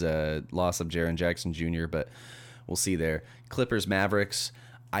Grizzlies' loss of Jaren Jackson Jr. But we'll see there. Clippers, Mavericks.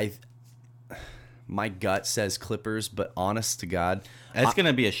 My gut says Clippers, but honest to God, It's going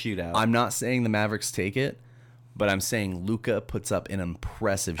to be a shootout. I'm not saying the Mavericks take it, but I'm saying Luka puts up an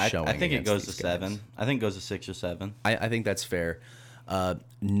impressive showing. I think it against goes to these guys. 7. I think it goes to 6 or 7. I think that's fair.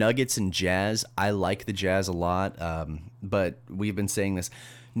 Nuggets and Jazz. I like the Jazz a lot, but we've been saying this.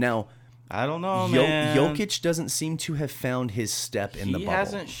 Now, I don't know, man. Jokic doesn't seem to have found his step in the bubble. He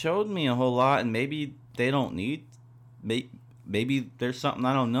hasn't showed me a whole lot, and maybe they don't need. Maybe there's something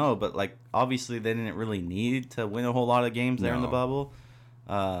I don't know, but obviously they didn't really need to win a whole lot of games there in the No. bubble.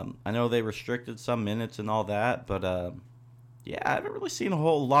 I know they restricted some minutes and all that, but Yeah, I haven't really seen a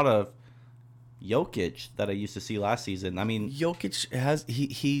whole lot of Jokic that I used to see last season. I mean, Jokic has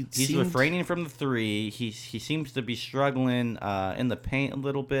he's refraining from the three. He seems to be struggling in the paint a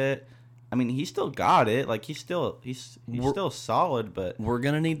little bit. I mean, he still got it. Like he's still solid, but we're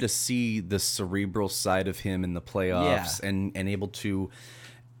gonna need to see the cerebral side of him in the playoffs and able to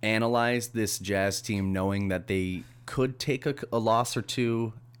analyze this Jazz team, knowing that they could take a loss or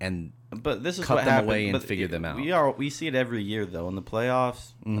two and but this is cut what them happened. away and But figure them out. We see it every year though in the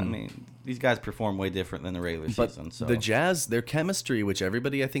playoffs. I mean, these guys perform way different than the regular season. So the Jazz, their chemistry, which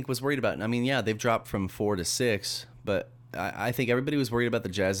everybody I think was worried about. I mean, yeah, they've dropped from 4 to 6, but I think everybody was worried about the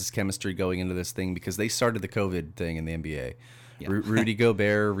Jazz's chemistry going into this thing because they started the COVID thing in the NBA. Yeah. Rudy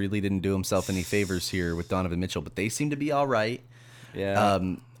Gobert really didn't do himself any favors here with Donovan Mitchell, but they seem to be all right. Yeah.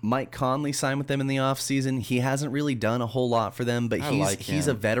 Mike Conley signed with them in the offseason. He hasn't really done a whole lot for them, but he's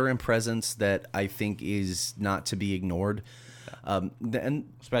a veteran presence that I think is not to be ignored. And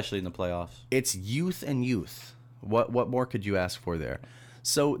especially in the playoffs. It's youth and youth. What more could you ask for there?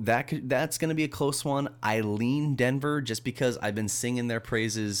 So that's going to be a close one. I lean Denver just because I've been singing their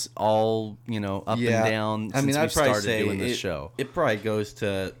praises all, up and down since we started doing this show. It probably goes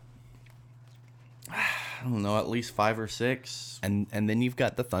to, I don't know, at least 5 or 6. And then you've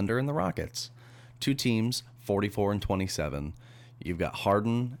got the Thunder and the Rockets. 2 teams, 44 and 27. You've got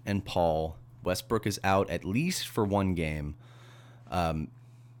Harden and Paul. Westbrook is out at least for 1 game.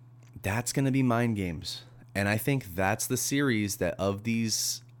 That's going to be mind games. And I think that's the series that of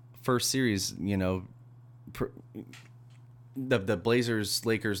these first series, the Blazers,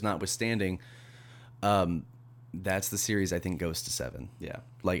 Lakers notwithstanding, that's the series I think goes to 7. Yeah.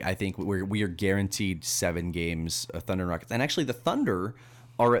 Like I think we are guaranteed 7 games of Thunder and Rockets. And actually the Thunder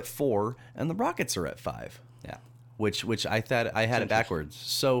are at 4 and the Rockets are at 5. Yeah. Which I thought I had it backwards.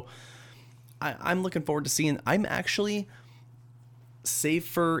 So I'm looking forward to seeing. I'm actually, save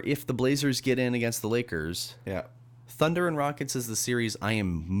for if the Blazers get in against the Lakers, Thunder and Rockets is the series I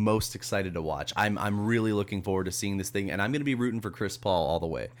am most excited to watch. I'm really looking forward to seeing this thing, and I'm going to be rooting for Chris Paul all the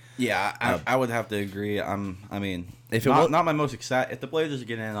way. Yeah, I would have to agree. If not my most excited, if the Blazers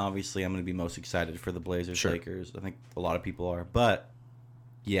get in, obviously I'm going to be most excited for the Blazers Lakers. I think a lot of people are, but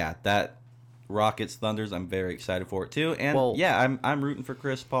yeah, that Rockets Thunders, I'm very excited for it too. And I'm rooting for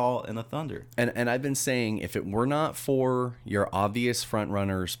Chris Paul and the Thunder. And I've been saying, if it were not for your obvious front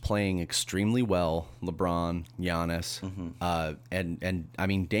runners playing extremely well, LeBron, Giannis, and I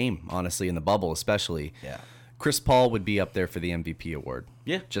mean Dame, honestly, in the bubble especially, Chris Paul would be up there for the MVP award.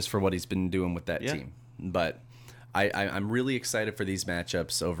 Yeah, just for what he's been doing with that team. But I'm really excited for these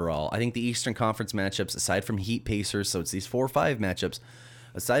matchups overall. I think the Eastern Conference matchups, aside from Heat Pacers, so it's these 4 or 5 matchups.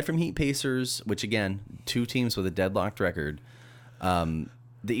 Aside from Heat Pacers, which again, 2 teams with a deadlocked record, the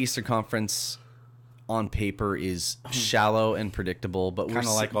Eastern Conference on paper is shallow and predictable, but kind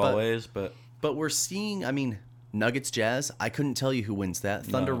of like always. But we're seeing. I mean, Nuggets Jazz. I couldn't tell you who wins that.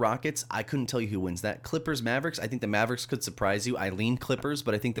 Thunder Rockets. I couldn't tell you who wins that. Clippers Mavericks. I think the Mavericks could surprise you. I lean Clippers,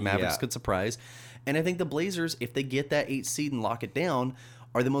 but I think the Mavericks could surprise, and I think the Blazers, if they get that 8 seed and lock it down,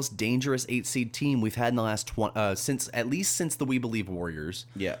 are the most dangerous 8 seed team we've had in the last since the We Believe Warriors.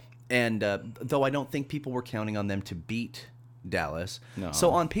 Yeah. And though I don't think people were counting on them to beat Dallas. No.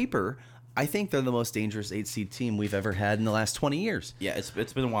 So on paper, I think they're the most dangerous 8 seed team we've ever had in the last 20 years. Yeah, it's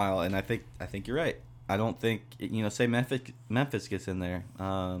been a while, and I think you're right. I don't think say Memphis gets in there.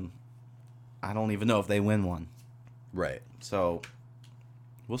 I don't even know if they win one. Right. So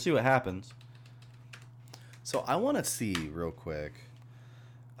we'll see what happens. So I want to see real quick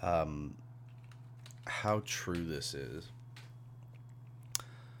how true this is.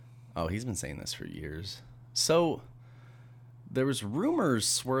 Oh, he's been saying this for years. So there was rumors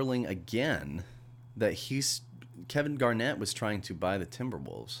swirling again that Kevin Garnett was trying to buy the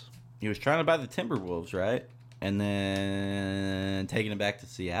Timberwolves. He was trying to buy the Timberwolves, right? And then taking it back to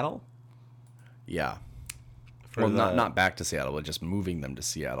Seattle? Yeah. Not back to Seattle, but just moving them to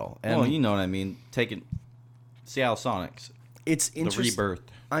Seattle. And, well, you know what I mean. Taking Seattle Sonics. It's interesting. The rebirth.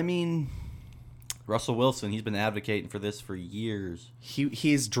 I mean, Russell Wilson, he's been advocating for this for years.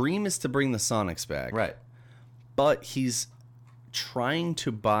 His dream is to bring the Sonics back. Right. But he's trying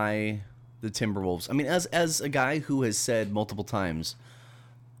to buy the Timberwolves. I mean, as a guy who has said multiple times,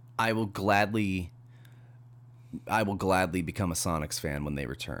 I will gladly become a Sonics fan when they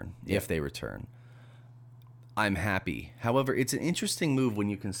return, if they return. I'm happy. However, it's an interesting move when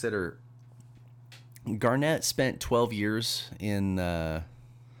you consider Garnett spent 12 years in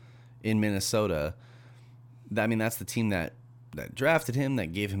Minnesota. I mean, that's the team that drafted him,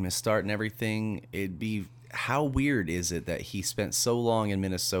 that gave him his start and everything. How weird is it that he spent so long in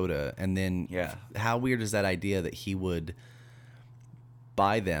Minnesota, and then how weird is that idea that he would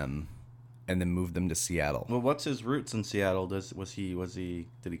buy them and then move them to Seattle. Well, what's his roots in Seattle? Did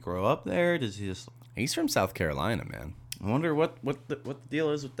he grow up there? Does he just? He's from South Carolina, man. I wonder what the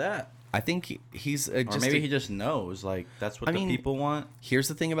deal is with that. I think he's Or maybe he just knows, like, that's what the people want. Here's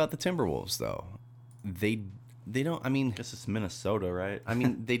the thing about the Timberwolves, though. They don't, I mean... I guess it's Minnesota, right? I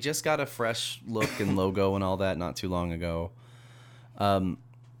mean, they just got a fresh look and logo and all that not too long ago.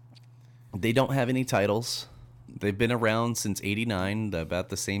 They don't have any titles. They've been around since '89, about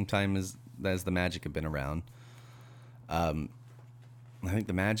the same time as the Magic have been around. I think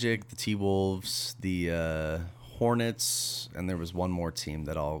the Magic, the T-Wolves, the Hornets, and there was one more team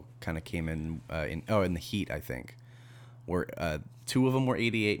that all kind of came in the Heat, I think. Where 2 of them were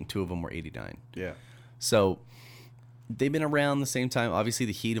 88 and 2 of them were 89. Yeah. So they've been around the same time. Obviously,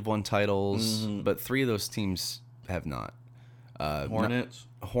 the Heat have won titles, but 3 of those teams have not.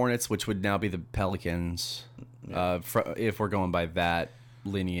 Hornets, which would now be the Pelicans, if we're going by that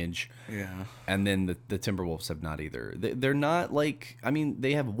lineage. Yeah. And then the Timberwolves have not either. They're not like, I mean,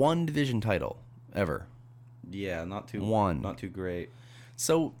 they have 1 division title ever. Yeah, not too great.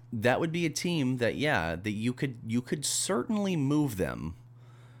 So that would be a team that you could certainly move them.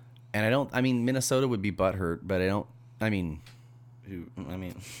 And I mean Minnesota would be butthurt, but I mean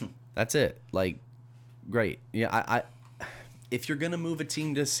that's it. Like, great. Yeah, I if you're going to move a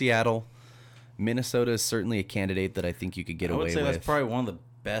team to Seattle, Minnesota is certainly a candidate that I think you could get away with. I would say that's probably one of the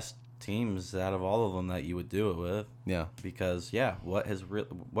best teams out of all of them that you would do it with. Yeah. Because,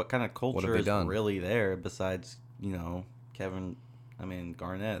 what kind of culture is really there besides, Garnett?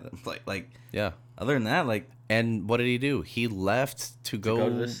 Like yeah. Other than that, and what did he do? He left to go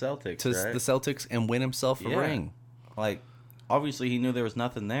to the Celtics, right? The Celtics and win himself a ring. Like, obviously he knew there was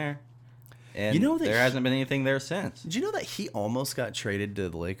nothing there. And there hasn't been anything there since. Did you know that he almost got traded to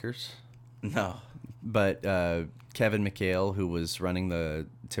the Lakers? No. But Kevin McHale, who was running the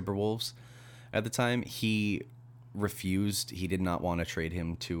Timberwolves at the time, he refused. He did not want to trade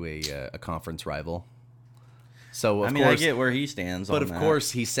him to a conference rival. So of course, I get where he stands. But of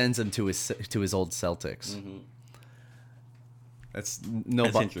course, he sends him to his old Celtics. Mm-hmm. That's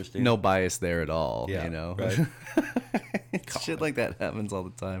interesting. No bias there at all. Yeah, right. Shit like that happens all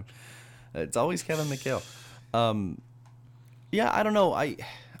the time. It's always Kevin McHale. I don't know.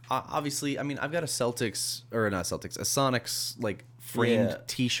 Obviously, I mean, I've got a Sonics like framed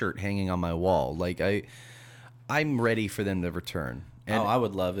T-shirt hanging on my wall. Like I'm ready for them to return. And I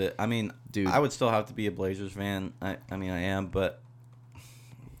would love it. I mean, dude, I would still have to be a Blazers fan. I am, but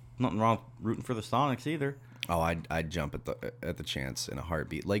nothing wrong with rooting for the Sonics either. Oh, I'd jump at the chance in a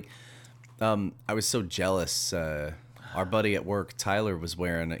heartbeat. Like, I was so jealous. Our buddy at work, Tyler, was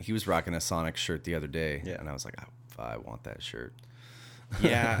rocking a Sonics shirt the other day, and I was like, I want that shirt.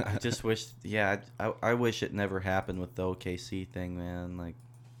 Yeah, I just wish. Yeah, I wish it never happened with the OKC thing, man. Like,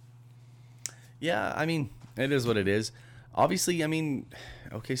 yeah, I mean, it is what it is. Obviously, I mean,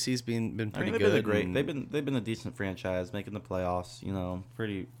 OKC's been pretty good. Been great. They've been a decent franchise, making the playoffs,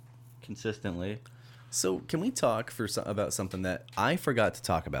 pretty consistently. So, can we talk about something that I forgot to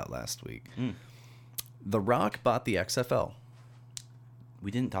talk about last week? The Rock bought the XFL.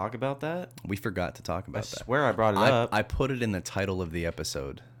 We didn't talk about that? We forgot to talk about that. I swear I brought it up. I put it in the title of the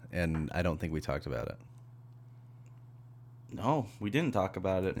episode, and I don't think we talked about it. No, we didn't talk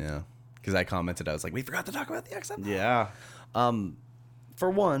about it. Yeah, because I commented. I was like, we forgot to talk about the XFL. Yeah.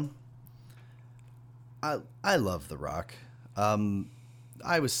 For one, I love The Rock.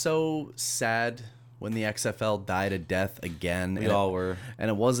 I was so sad when the XFL died a death again. We all were.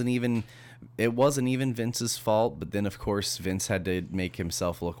 And it wasn't even Vince's fault, but then of course Vince had to make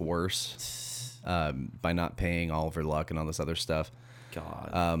himself look worse by not paying Oliver Luck and all this other stuff.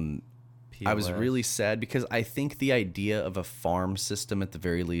 God. I was really sad because I think the idea of a farm system at the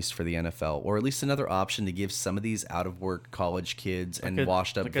very least for the NFL, or at least another option to give some of these out of work college kids and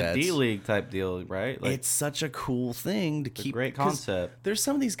washed up vets, a D-League type deal, right? Like, it's such a cool thing to keep. Great concept. There's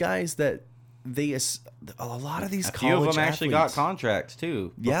some of these guys that a lot of these a few of them actually got contracts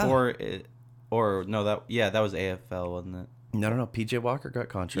too. Yeah. That was AFL, wasn't it? No. PJ Walker got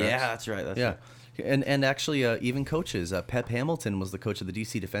contracts. Yeah, that's right. Right. And actually, even coaches. Pep Hamilton was the coach of the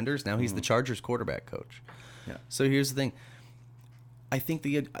DC Defenders. Now he's the Chargers quarterback coach. Yeah. So here's the thing. I think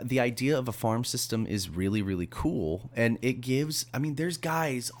the idea of a farm system is really, really cool, and it gives. I mean, there's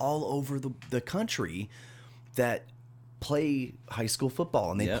guys all over the country that play high school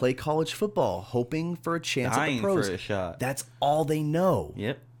football and they play college football, hoping for a chance at the pros. For a shot. That's all they know.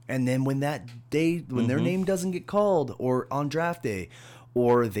 Yep. And then when their name doesn't get called, or on draft day,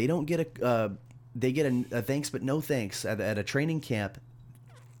 or they don't get they get a thanks but no thanks at a training camp.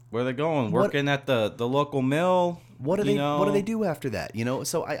 Where are they going? Working at the local mill? What do they do after that?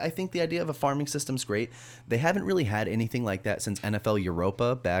 So I think the idea of a farming system's great. They haven't really had anything like that since NFL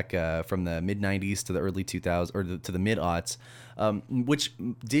Europa back from the mid 90s to the early 2000s or to the mid aughts, which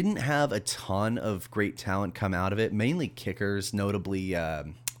didn't have a ton of great talent come out of it. Mainly kickers, notably.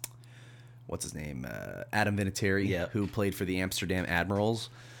 What's his name? Adam Vinatieri, who played for the Amsterdam Admirals.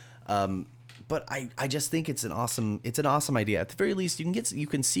 But I just think it's an awesome idea. At the very least, you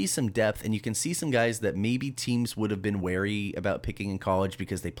can see some depth, and you can see some guys that maybe teams would have been wary about picking in college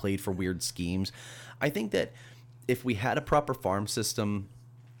because they played for weird schemes. I think that if we had a proper farm system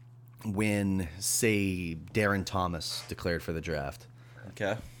when, say, Darren Thomas declared for the draft,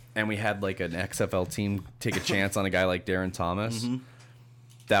 okay, and we had like an XFL team take a chance on a guy like Darren Thomas. Mm-hmm.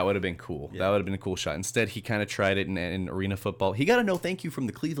 That would have been cool. Yeah. That would have been a cool shot. Instead, he kind of tried it in arena football. He got a no thank you from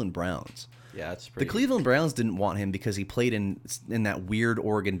the Cleveland Browns. Yeah, that's pretty. The Cleveland Browns didn't want him because he played in that weird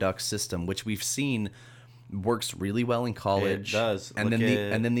Oregon Ducks system, which we've seen works really well in college. It does. And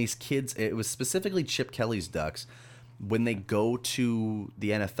then these kids, it was specifically Chip Kelly's Ducks, when they go to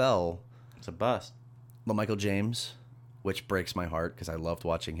the NFL, it's a bust. LaMichael James, which breaks my heart because I loved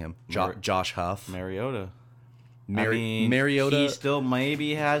watching him. Josh Huff, Mariota. Mariota. He still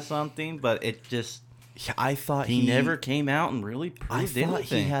maybe has something, but it just. I thought he never came out and really proved anything. I thought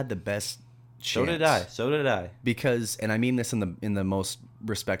he had the best chance. So did I. Because, and I mean this in the most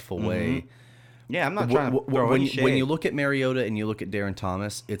respectful way. Yeah, I'm not trying to throw any shade. When you look at Mariota and you look at Darren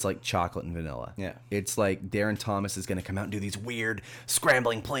Thomas, it's like chocolate and vanilla. Yeah. It's like Darren Thomas is going to come out and do these weird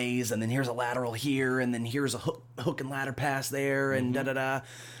scrambling plays, and then here's a lateral here, and then here's a hook and ladder pass there, and da-da-da.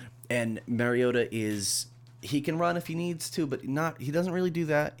 And Mariota he can run if he needs to, but he doesn't really do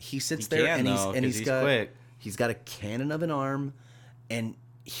that. He sits there and he's quick. He's got a cannon of an arm, and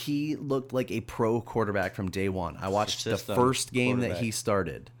he looked like a pro quarterback from day one. I watched the first game that he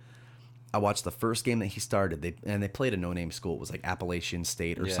started. They played a no-name school. It was like Appalachian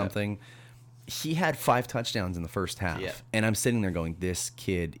State or something. He had 5 touchdowns in the first half, and I'm sitting there going, "This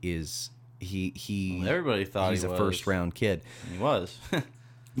kid is everybody thought he's a first-round kid." He was.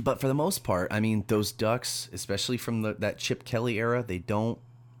 But for the most part, I mean, those Ducks, especially from that Chip Kelly era, they don't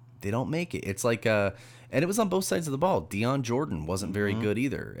make it. It's like and it was on both sides of the ball. Deion Jordan wasn't very good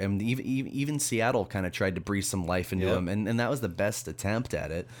either, and even Seattle kind of tried to breathe some life into him, and that was the best attempt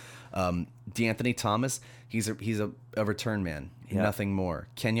at it. DeAnthony Thomas, he's a return man, nothing more.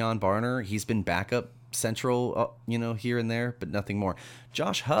 Kenyon Barner, he's been backup central, here and there, but nothing more.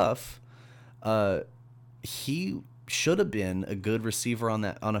 Josh Huff, he should have been a good receiver on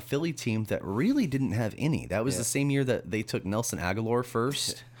a Philly team that really didn't have any. That was the same year that they took Nelson Aguilar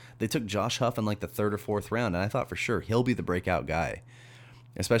first. They took Josh Huff in like the 3rd or 4th round, and I thought for sure he'll be the breakout guy,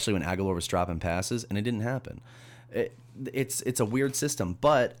 especially when Aguilar was dropping passes, and it didn't happen. It's a weird system,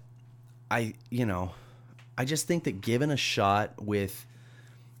 but I just think that given a shot with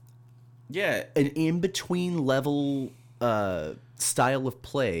an in-between level style of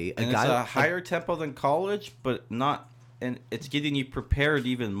play, it's a higher tempo than college, but not, and it's getting you prepared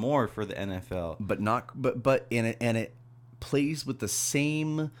even more for the NFL. But it plays with the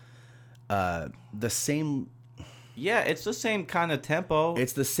same. Yeah, it's the same kind of tempo.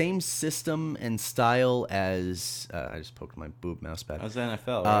 It's the same system and style as I just poked my boob mouse pad. As the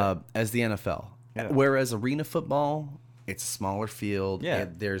NFL, right? As the NFL. Yeah. Whereas arena football, it's a smaller field. Yeah.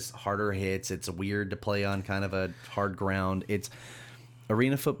 There's harder hits. It's weird to play on kind of a hard ground. It's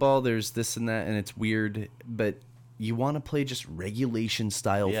arena football. There's this and that, and it's weird. But you want to play just regulation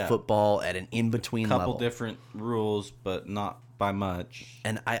style football at an in-between level. Couple different rules, but not by much.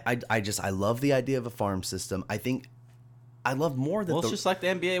 And I love the idea of a farm system. I think I love more that. Well, it's just like the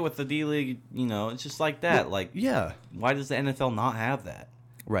NBA with the D League. It's just like that. Why does the NFL not have that?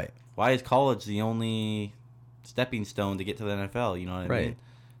 Right. Why is college the only stepping stone to get to the NFL? You know what I mean?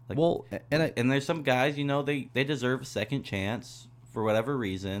 Well, and there's some guys, they deserve a second chance for whatever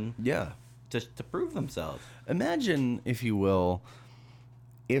reason. Yeah. Just to prove themselves. Imagine, if you will,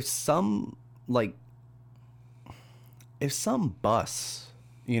 if some bus,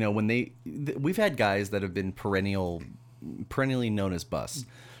 when we've had guys that have been perennially known as busts.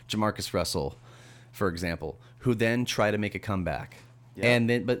 Jamarcus Russell, for example, who then try to make a comeback. Yeah. And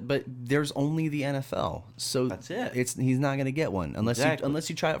then, but there's only the NFL, so that's it. He's not going to get one unless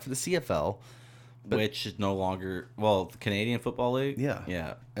you try out for the CFL, which is no longer the Canadian Football League.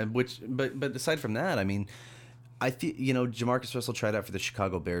 Yeah. And but aside from that, I mean, I think Jamarcus Russell tried out for the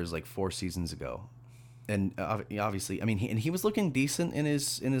Chicago Bears like 4 seasons ago, and obviously, I mean, he was looking decent in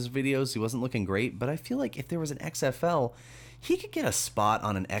his videos. He wasn't looking great, but I feel like if there was an XFL, he could get a spot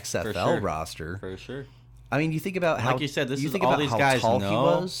on an XFL roster for sure. I mean, you think about how, like you said, this you is think all about these how guys tall know. he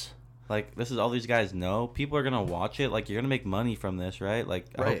was. Like, this is all these guys know. People are gonna watch it. Like, you're gonna make money from this, right? Like,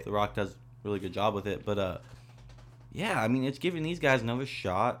 I hope The Rock does a really good job with it. But yeah, I mean, it's giving these guys another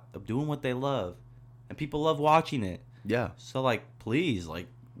shot of doing what they love, and people love watching it. Yeah. So, like, please, like,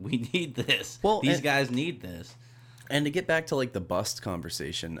 we need this. Well, these guys need this. And to get back to like the bust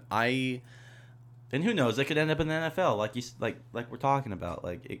conversation, And who knows? They could end up in the NFL, like we're talking about.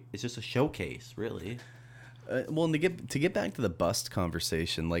 Like, it's just a showcase, really. well, and to get back to the bust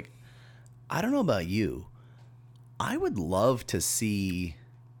conversation, like, I don't know about you, I would love to see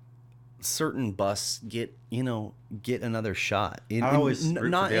certain busts get another shot. I always root for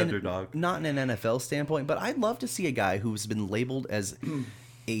the underdog. Not in an NFL standpoint, but I'd love to see a guy who's been labeled as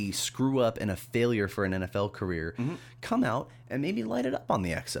a screw up and a failure for an NFL career come out and maybe light it up on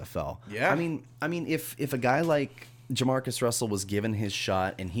the XFL. Yeah. I mean, if a guy like Jamarcus Russell was given his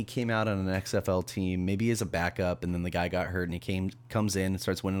shot and he came out on an XFL team, maybe as a backup, and then the guy got hurt and he comes in and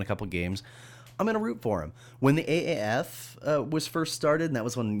starts winning a couple games, I'm gonna root for him. When the AAF was first started, and that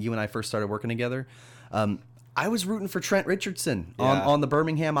was when you and I first started working together, I was rooting for Trent Richardson on the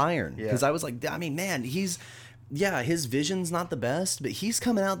Birmingham Iron, because I was like, I mean, man, his vision's not the best, but he's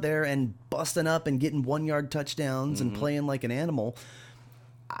coming out there and busting up and getting 1-yard touchdowns and playing like an animal.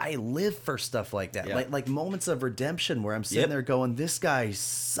 I live for stuff like that, like moments of redemption where I'm sitting there going, this guy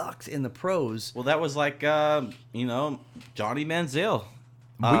sucked in the pros. Well, that was like, Johnny Manziel.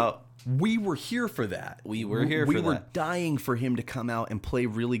 We were here for that. We were dying for him to come out and play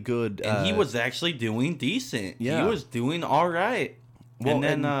really good. And he was actually doing decent. Yeah. He was doing all right. Well,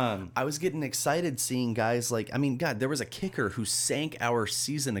 and then I was getting excited seeing guys like, I mean, God, there was a kicker who sank our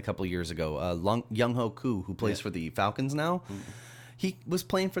season a couple years ago, Young Ho Koo, who plays for the Falcons now. He was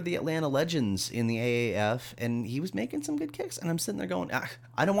playing for the Atlanta Legends in the AAF, and he was making some good kicks. And I'm sitting there going,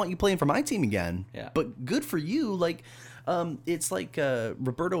 I don't want you playing for my team again. Yeah. But good for you. Like, it's like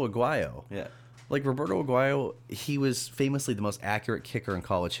Roberto Aguayo. Yeah. Like Roberto Aguayo, he was famously the most accurate kicker in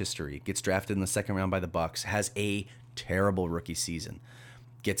college history. Gets drafted in the second round by the Bucs. Has a terrible rookie season.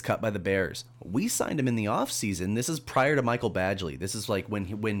 Gets cut by the Bears. We signed him in the offseason. This is prior to Michael Badgley. This is like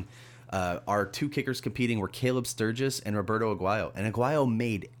when our two kickers competing were Caleb Sturgis and Roberto Aguayo. And Aguayo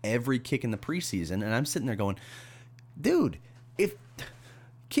made every kick in the preseason. And I'm sitting there going, dude,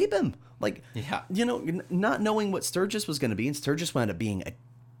 keep him. Like, not knowing what Sturgis was going to be. And Sturgis wound up being a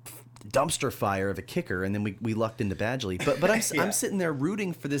dumpster fire of a kicker, and then we lucked into Badgley. But I'm sitting there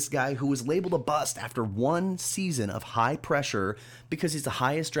rooting for this guy who was labeled a bust after one season of high pressure because he's the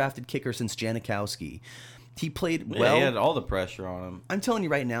highest drafted kicker since Janikowski. He played well. He had all the pressure on him. I'm telling you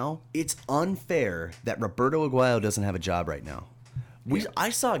right now, it's unfair that Roberto Aguayo doesn't have a job right now. I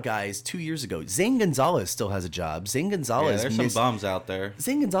saw guys 2 years ago. Zane Gonzalez still has a job. Zane Gonzalez there's some bums out there.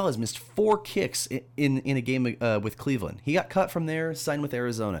 Zane Gonzalez missed 4 kicks in a game with Cleveland. He got cut from there, signed with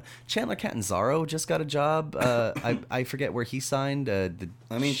Arizona. Chandler Catanzaro just got a job. I forget where he signed.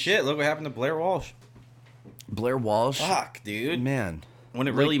 Shit, look what happened to Blair Walsh. Blair Walsh? Fuck, dude. Man. When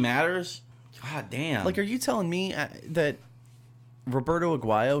it really matters? God damn. Like, are you telling me that Roberto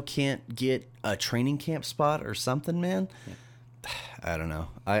Aguayo can't get a training camp spot or something, man? Yeah. I don't know.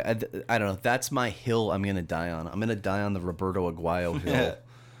 I don't know. That's my hill I'm going to die on. I'm going to die on the Roberto Aguayo hill.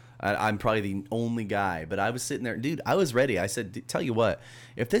 I'm probably the only guy. But I was sitting there. Dude, I was ready. I said, tell you what.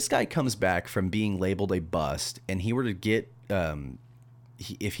 If this guy comes back from being labeled a bust and he were to get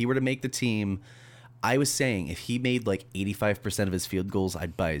if he were to make the team, I was saying if he made like 85% of his field goals,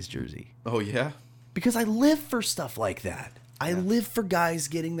 I'd buy his jersey. Oh, yeah? Because I live for stuff like that. I live for guys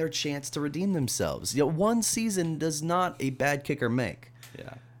getting their chance to redeem themselves. One season does not a bad kicker make.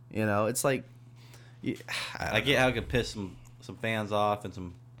 Yeah. It's like... I get how it could piss some fans off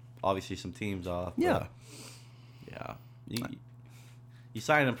and obviously some teams off. Yeah. Yeah. You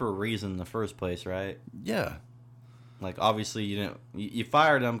signed him for a reason in the first place, right? Yeah. Like, obviously, you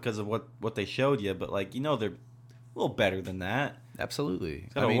fired them because of what they showed you, but, like, they're a little better than that. Absolutely.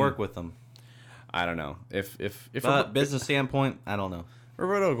 Got to work with them. I don't know. If from a business standpoint, I don't know.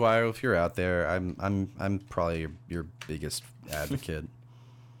 Roberto Aguayo, if you're out there, I'm probably your biggest advocate.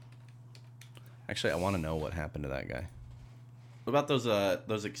 Actually, I want to know what happened to that guy. What about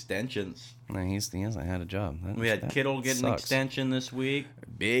those extensions? No, he hasn't had a job. We had Kittle getting an extension this week.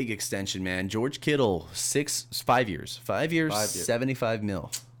 Big extension, man. George Kittle, 5 years. 5 years, 75 mil.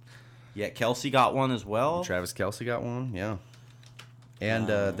 Yeah, Kelsey got one as well. Travis Kelce got one, yeah. And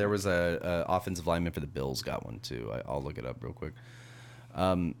there was a offensive lineman for the Bills got one too. I'll look it up real quick.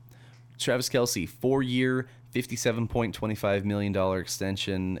 Travis Kelce, 4-year, $57.25 million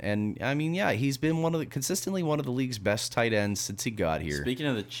extension, and I mean, yeah, he's been consistently one of the league's best tight ends since he got here. Speaking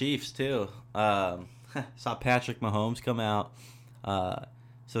of the Chiefs too, saw Patrick Mahomes come out,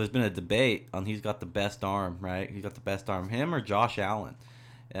 So there's been a debate on who's got the best arm, right? Who's got the best arm, him or Josh Allen?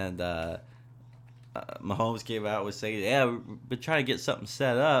 And Mahomes came out with saying, "Yeah, we've been trying to get something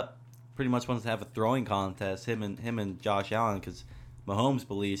set up. Pretty much wants to have a throwing contest, him and Josh Allen, because Mahomes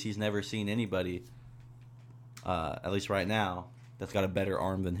believes he's never seen anybody, at least right now, that's got a better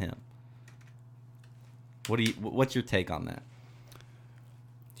arm than him." What's your take on that?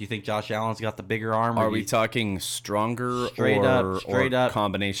 Do you think Josh Allen's got the bigger arm? Are we talking stronger straight or up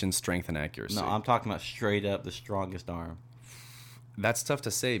combination strength and accuracy? No, I'm talking about straight up the strongest arm. That's tough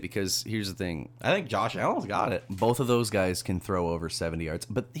to say because here's the thing. I think Josh Allen's got it. Both of those guys can throw over 70 yards.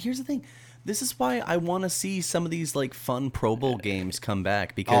 But here's the thing. This is why I want to see some of these like fun Pro Bowl games come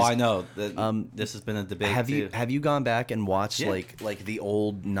back because I know. This has been a debate too. Have you gone back and watched Yeah. like the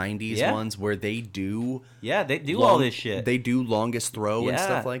old 90s Yeah. ones where they do They do all this shit. They do longest throw and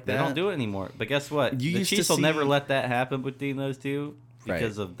stuff like that. They don't do it anymore. But guess what? You the used to Chiefs will see- never let that happen between those two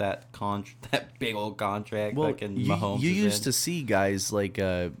because Right. of that that big old contract. Well, fucking you Mahomes is used in. to see guys like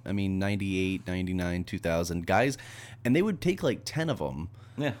 98, 99, 2000 guys, and they would take like 10 of them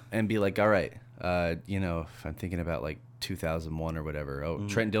Yeah. and be like, all right, if I'm thinking about like 2001 or whatever. Oh,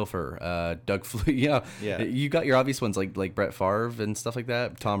 Trent Dilfer, Doug Flutie. Yeah. You got your obvious ones like Brett Favre and stuff like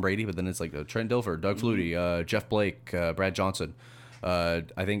that, Tom Brady, but then it's like Trent Dilfer, Doug Flutie, Jeff Blake, Brad Johnson. I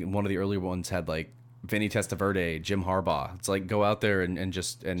think one of the earlier ones had like Vinny Testaverde, Jim Harbaugh. It's like go out there and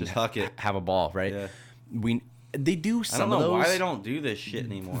just huck it. have a ball, right? Yeah. They do I some don't of know those. why they don't do this shit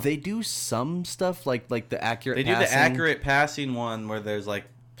anymore. They do some stuff like the accurate. They do the passing, accurate passing one where there's like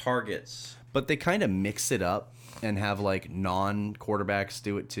targets. but they kind of mix it up and have like non-quarterbacks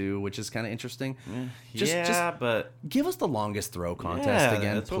do it too, which is kind of interesting. Just but give us the longest throw contest Yeah,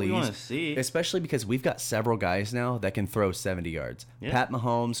 again, that's please. what we wanna see. Especially because we've got several guys now that can throw 70 yards. Yeah. Pat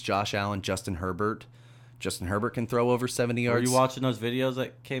Mahomes, Josh Allen, Justin Herbert. Justin Herbert can throw over 70 Were yards. you watching those videos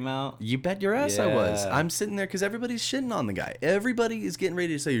that came out? You bet your ass I was. Yeah. I'm sitting there because everybody's shitting on the guy. Everybody is getting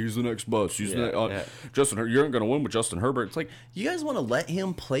ready to say he's the next bust. He's Yeah, the yeah. Justin. You aren't gonna win with Justin Herbert. It's like you guys want to let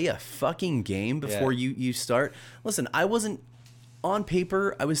him play a fucking game before you start. Listen, I wasn't on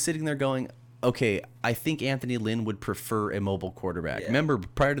paper. I was sitting there going, okay, I think Anthony Lynn would prefer a mobile quarterback. Yeah. Remember,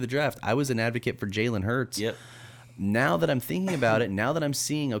 prior to the draft, I was an advocate for Jalen Hurts. Yep. Now that I'm thinking about it, now that I'm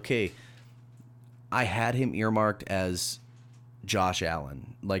seeing, okay, I had him earmarked as Josh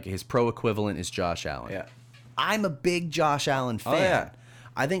Allen. Like his pro equivalent is Josh Allen. Yeah. I'm a big Josh Allen fan. Oh, yeah.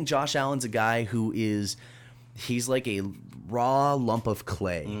 I think Josh Allen's a guy he's like a raw lump of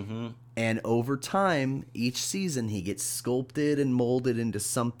clay. Mm-hmm. And over time, each season, he gets sculpted and molded into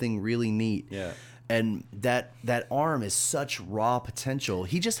something really neat. Yeah. And that arm is such raw potential.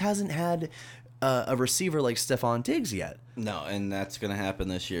 He just hasn't had a receiver like Stephon Diggs yet. No, and that's gonna happen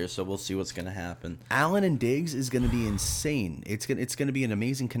this year. So we'll see what's gonna happen. Allen and Diggs is going to be insane. It's gonna be an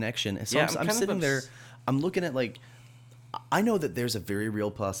amazing connection. So Yeah, I'm I'm kind of sitting there. I'm looking at like. I know that there's a very real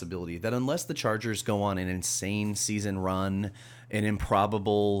possibility that unless the Chargers go on an insane season run, an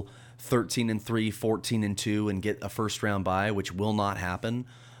improbable 13-3, 14-2, and get a first round bye, which will not happen,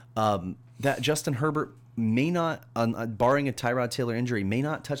 that Justin Herbert may not, barring a Tyrod Taylor injury, may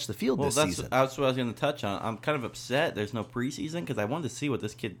not touch the field this season. That's what I was going to touch on. I'm kind of upset there's no preseason because I wanted to see what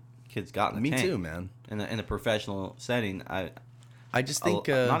this kid's got in the Me tank. too, man. In a professional setting, I just think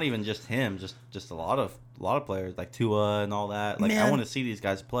not even just him, just a lot of players like Tua and all that. Like I Man. want to see these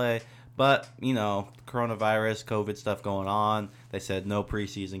guys play, but coronavirus, COVID stuff going on. They said no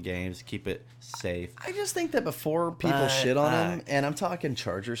preseason games, keep it safe. I just think that before people But, shit on him, and I'm talking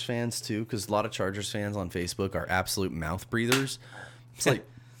Chargers fans too, because a lot of Chargers fans on Facebook are absolute mouth breathers. It's like,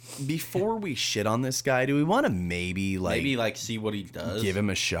 before we shit on this guy, do we want to maybe see what he does? give him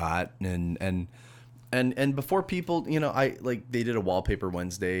a shot and before people, I like they did a wallpaper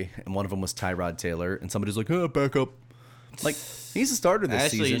Wednesday, and one of them was Tyrod Taylor, and somebody's like, "Oh, back up." Like he's a starter this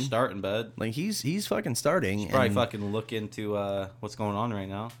Actually, season. he's starting, bud. Like he's fucking starting. Probably and fucking look into what's going on right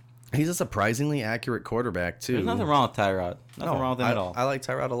now. He's a surprisingly accurate quarterback too. There's nothing wrong with Tyrod. Nothing wrong with him at all. I like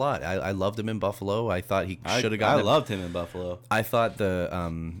Tyrod a lot. I loved him in Buffalo. I thought he should have gotten. I loved him in Buffalo. I thought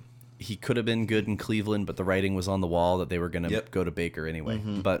he could have been good in Cleveland, but the writing was on the wall that they were going to go to Baker anyway.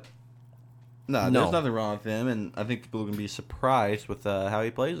 But No, No. there's nothing wrong with him, and I think people are gonna be surprised with how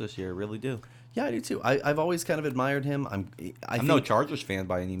he plays this year. Really do. yeah, I do too. I've always kind of admired him. I'm think, no Chargers fan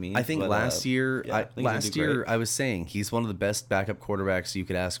by any means. I think but, last year, yeah, I think he'll do great. I was saying he's one of the best backup quarterbacks you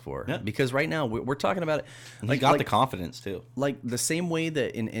could ask for. Yeah. Because right now we're talking about it. He got the confidence too. Like the same way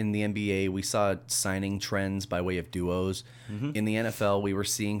that in the NBA we saw signing trends by way of duos, in the NFL we were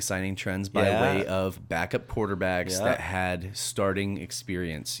seeing signing trends by Yeah. way of backup quarterbacks Yeah. that had starting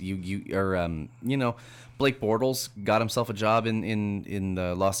experience. Blake Bortles got himself a job in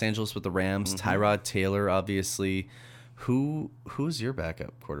Los Angeles with the Rams. Tyrod Taylor, obviously. Who's your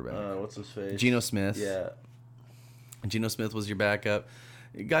backup quarterback? What's his face? Geno Smith. Yeah. Geno Smith was your backup.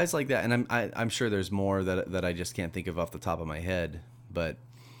 Guys like that, and I'm sure there's more that I just can't think of off the top of my head. But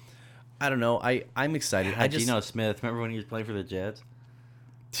I don't know. I'm excited. Geno Smith. Remember when he was playing for the Jets?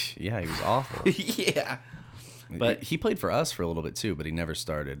 Yeah, he was awful. Yeah. But he played for us for a little bit too, but he never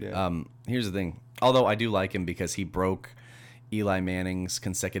started. Yeah. Here's the thing. Although I do like him because he broke Eli Manning's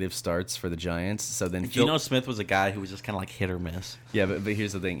consecutive starts for the Giants. So then Geno Smith was a guy who was just kind of like hit or miss. Yeah, but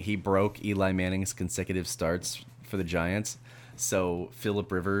here's the thing. He broke Eli Manning's consecutive starts for the Giants. So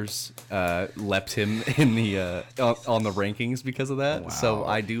Phillip Rivers leapt him in the on the rankings because of that. Wow. So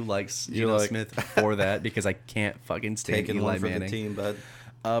I do like Geno Smith for that because I can't fucking stand Taking Eli one for Manning. the team, bud.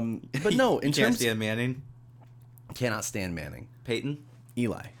 But no, in you can't terms stand Manning. cannot stand Manning. Peyton.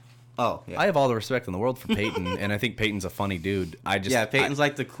 Eli. Oh, yeah. I have all the respect in the world for Peyton, and I think Peyton's a funny dude. Peyton's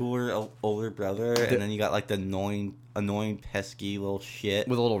like the cooler older brother, and then you got like the annoying, pesky little shit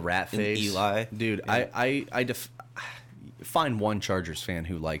with a little rat face. Eli, dude. Yeah. Find one Chargers fan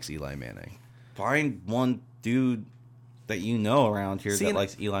who likes Eli Manning. Find one dude that you know around here that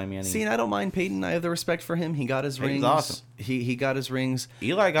likes Eli Manning. See, and I don't mind Peyton. I have the respect for him. He got his rings. Awesome. He got his rings.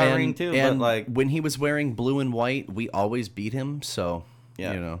 Eli got a ring too, and but like when he was wearing blue and white, we always beat him. So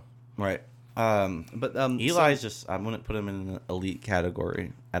yeah, you know, right. But Eli's just I wouldn't put him in an elite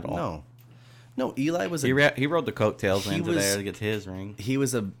category at all. No. Eli was he rode the coattails into there to get to his ring. He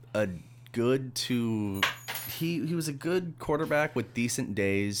was a good to he was a good quarterback with decent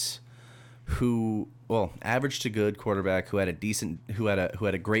days. Average to good quarterback who had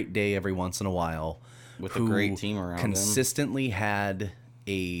a great day every once in a while, with a great team around him. Consistently had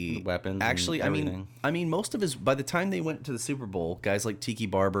a weapons. Actually, I mean, most of his by the time they went to the Super Bowl, guys like Tiki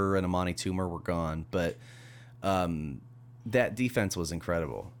Barber and Amani Toomer were gone, but that defense was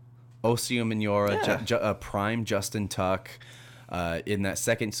incredible. Osio Minora, prime Justin Tuck. In that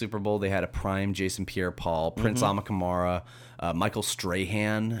second Super Bowl, they had a prime Jason Pierre-Paul, Prince Amakamara, Michael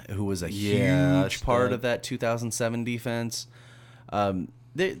Strahan, who was a huge part of that 2007 defense.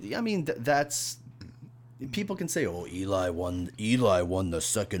 That's people can say, "Oh, Eli won the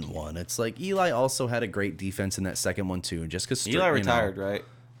second one." It's like Eli also had a great defense in that second one too. Just because Eli retired, right?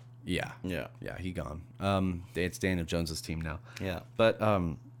 Yeah, he gone. It's Daniel Jones's team now. Yeah, but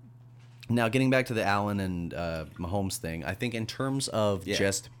now, getting back to the Allen and Mahomes thing, I think in terms of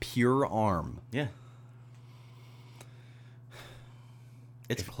just pure arm. Yeah.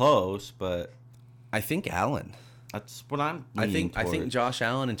 It's close, but I think Allen. That's what I'm I think Josh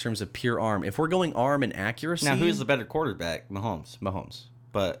Allen in terms of pure arm. If we're going arm and accuracy. Now, who's the better quarterback? Mahomes.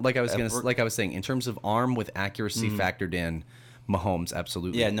 But like I was saying, in terms of arm with accuracy factored in, Mahomes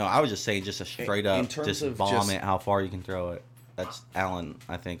absolutely. Yeah, no, I was just saying just a straight up just bomb it how far you can throw it. That's Allen,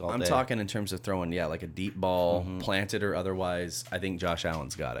 I think, all day. I'm talking in terms of throwing, like a deep ball, planted or otherwise. I think Josh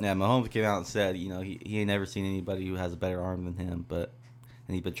Allen's got it. Yeah, Mahomes came out and said, he ain't never seen anybody who has a better arm than him, and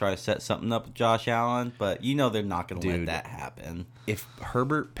he's been trying to set something up with Josh Allen, but they're not going to let that happen. If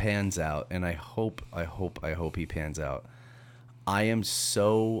Herbert pans out, and I hope he pans out, I am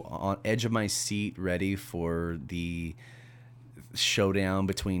so on edge of my seat ready for the showdown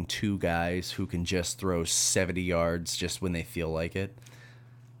between two guys who can just throw 70 yards just when they feel like it.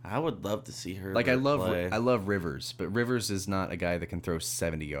 I would love to see her. I love Rivers, but Rivers is not a guy that can throw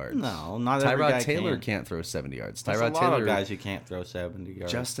 70 yards. No, not every guy Tyrod Taylor can't throw 70 yards. There's Tyrod a lot Taylor, of guys who can't throw 70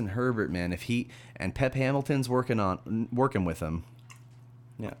 yards. Justin Herbert, man, if he and Pep Hamilton's working with him.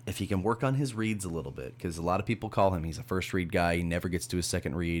 Yeah. If he can work on his reads a little bit, because a lot of people call him, he's a first read guy. He never gets to his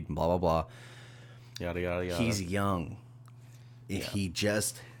second read. Blah blah blah. Yada yada yada. He's young. If he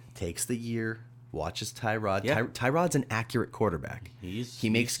just takes the year, watches Tyrod. Yeah. Tyrod's an accurate quarterback. He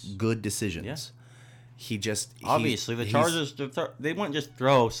makes good decisions. Yeah. He just obviously the Chargers they wouldn't just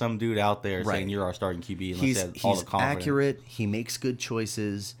throw some dude out there saying you're our starting QB unless they had all the confidence. He's accurate. He makes good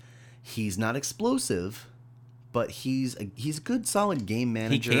choices. He's not explosive, but he's a good, solid game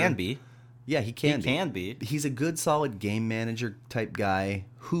manager. He can be. Yeah, he can be. He's a good, solid game manager type guy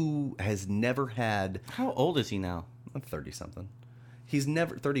who has never had. How old is he now? 30-something. He's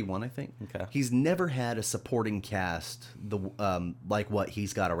never 31, I think. Okay. He's never had a supporting cast like what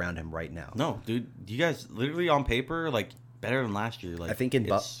he's got around him right now. No, dude. You guys literally on paper better than last year. I think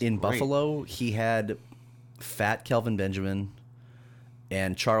in Buffalo he had fat Kelvin Benjamin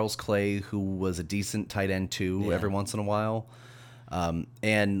and Charles Clay, who was a decent tight end too every once in a while, and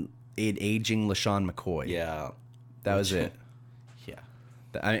an aging LaShawn McCoy. Yeah, that was it. Yeah,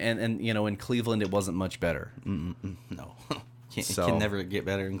 and in Cleveland it wasn't much better. No. It can never get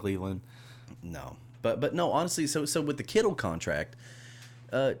better in Cleveland. No. But no, honestly, so with the Kittle contract,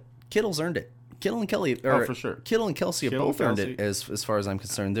 Kittle's earned it. Kittle and Kelly, for sure. Kittle and Kelsey have both earned it, as far as I'm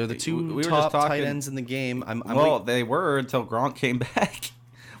concerned. They're the two top tight ends in the game. They were until Gronk came back.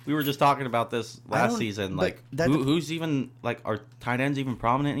 We were just talking about this last season. Like, who's even like, are tight ends even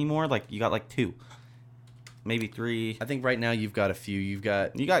prominent anymore? Like, you got like 2, maybe 3. I think right now you've got a few. You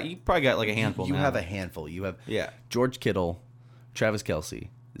probably got like a handful. You have a handful. You have George Kittle, Travis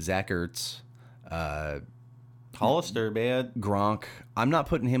Kelsey, Zach Ertz, Hollister, man. Gronk. I'm not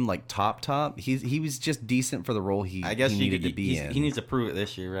putting him like top. He was just decent for the role he needed to be in. He needs to prove it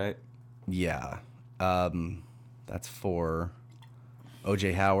this year, right? Yeah. That's 4.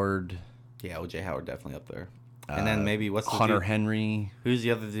 O.J. Howard. Yeah, O.J. Howard definitely up there. And then maybe what's the Hunter dude? Henry. Who's the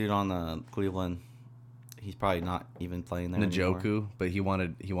other dude on Cleveland? He's probably not even playing there Njoku, anymore. but he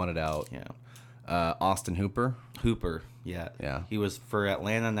wanted out. Yeah. Austin Hooper. Yeah. Yeah. He was for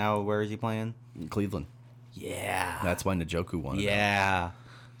Atlanta. Now where is he playing? Cleveland. Yeah. That's why Njoku wanted out. Yeah.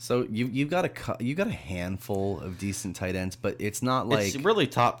 So you've got a handful of decent tight ends, but it's not like it's really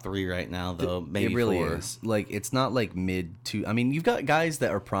top 3 right now, though. Maybe it really 4. is. Like, it's not like mid to. I mean, you've got guys that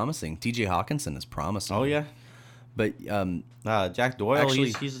are promising. T.J. Hawkinson is promising. Oh yeah. But Jack Doyle,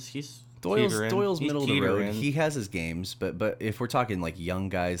 actually, he's Doyle's he's middle of the road. teetering. He has his games, but if we're talking like young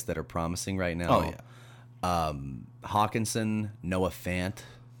guys that are promising right now, Hawkinson, Noah Fant.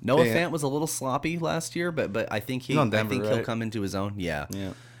 Noah Fant was a little sloppy last year, but I think he'll come into his own. Yeah.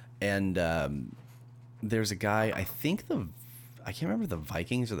 Yeah. And there's a guy, I can't remember the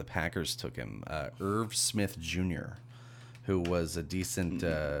Vikings or the Packers took him, Irv Smith Jr., who was a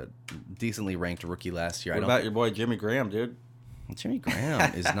decently ranked rookie last year. What about your boy Jimmy Graham, dude? Jimmy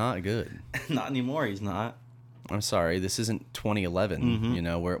Graham is not good. Not anymore. He's not. I'm sorry. This isn't 2011,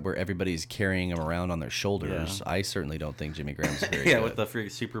 where everybody's carrying him around on their shoulders. Yeah. I certainly don't think Jimmy Graham's very good. With the free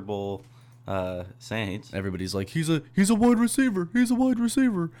Super Bowl Saints. Everybody's like, he's a wide receiver. He's a wide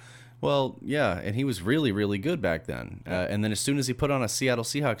receiver. Well, yeah, and he was really, really good back then. And then as soon as he put on a Seattle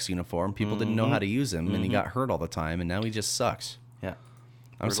Seahawks uniform, people didn't know how to use him, and he got hurt all the time, and now he just sucks. Yeah.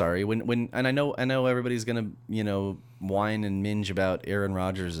 I'm sorry. And I know everybody's gonna whine and minge about Aaron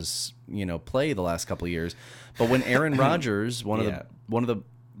Rodgers' play the last couple of years, but when Aaron Rodgers, one of the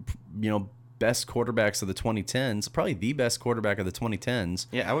best quarterbacks of the 2010s, probably the best quarterback of the 2010s.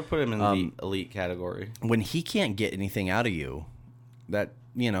 Yeah, I would put him in the elite category. When he can't get anything out of you, that's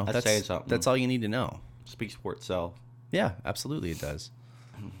saying something. That's all you need to know. Speaks for itself. Yeah, absolutely it does.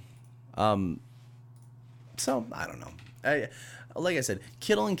 So I don't know. Like I said,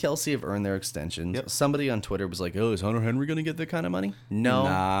 Kittle and Kelsey have earned their extensions. Yep. Somebody on Twitter was like, "Oh, is Hunter Henry going to get that kind of money?" No.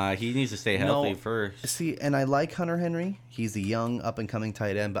 Nah, he needs to stay healthy first. See, and I like Hunter Henry. He's a young, up-and-coming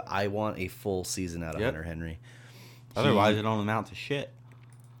tight end, but I want a full season out of Hunter Henry. Otherwise, it don't amount to shit.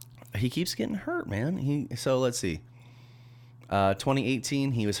 He keeps getting hurt, man. So let's see.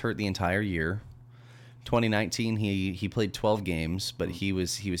 2018, he was hurt the entire year. 2019, he played 12 games, but he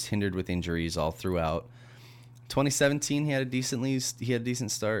was hindered with injuries all throughout. 2017, he had a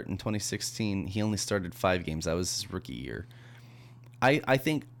decent start. In 2016, he only started 5 games. That was his rookie year. I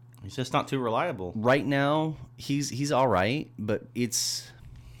think he's just not too reliable. Right now, he's all right, but it's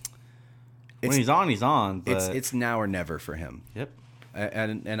when he's on, he's on. But it's now or never for him. Yep.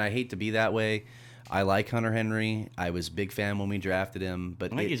 And I hate to be that way. I like Hunter Henry. I was a big fan when we drafted him,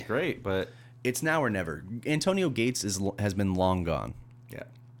 but I think he's great, but it's now or never. Antonio Gates has been long gone. Yeah.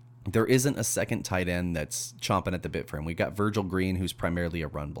 There isn't a second tight end that's chomping at the bit for him. We got Virgil Green, who's primarily a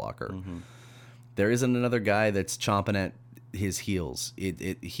run blocker. Mm-hmm. There isn't another guy that's chomping at his heels.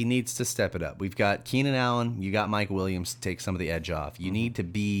 He needs to step it up. We've got Keenan Allen. You got Mike Williams to take some of the edge off. You need to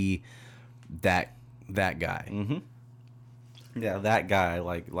be that guy. Mm-hmm. Yeah, that guy,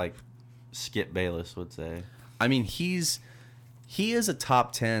 like Skip Bayless would say. I mean, he is a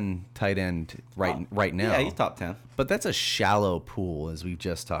top 10 tight end right now. Yeah, he's top 10. But that's a shallow pool, as we've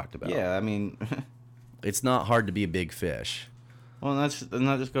just talked about. Yeah, I mean, it's not hard to be a big fish. Well, and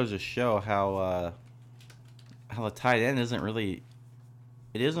that just goes to show how a tight end isn't really.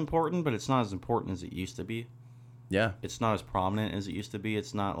 It is important, but it's not as important as it used to be. Yeah, it's not as prominent as it used to be.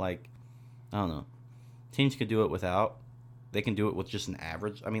 It's not like, I don't know, teams could do it without. They can do it with just an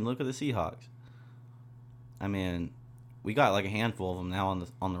average. I mean, look at the Seahawks. I mean, we got like a handful of them now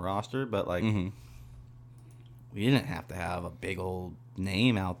on the roster, but like we didn't have to have a big old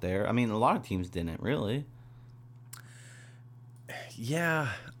name out there. I mean, a lot of teams didn't really. Yeah.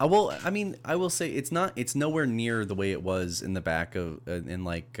 Well, I mean, I will say it's nowhere near the way it was in the back of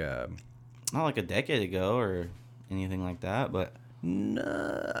not like a decade ago or anything like that, but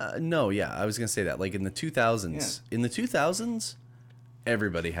no, yeah, I was gonna say that like in the 2000s. Yeah. In the 2000s,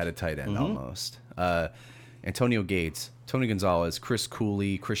 everybody had a tight end almost. Antonio Gates, Tony Gonzalez, Chris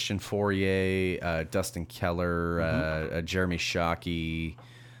Cooley, Christian Fourier, Dustin Keller, Jeremy Shockey.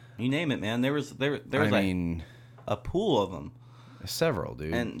 You name it, man. There was a pool of them. Several,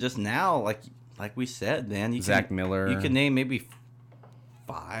 dude. And just now, like we said, man, Zach Miller. You can name maybe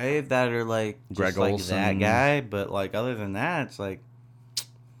 5 that are like Greg just like Olson. that guy, but like other than that, it's like,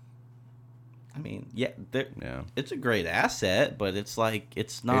 I mean, it's a great asset, but it's like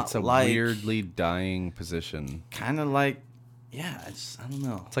it's not. It's a like, weirdly dying position. Kind of like, I don't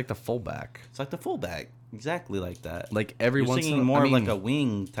know. It's like the fullback. It's like the fullback, exactly like that. Like every You're once thinking in more I mean, like a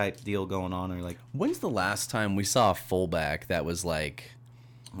wing type deal going on, or like. When's the last time we saw a fullback that was like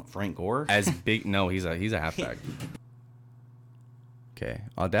Frank Gore? as big? No, he's a halfback. Okay,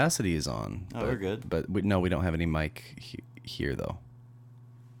 Audacity is on. Oh, we're good. But we don't have any mic here though.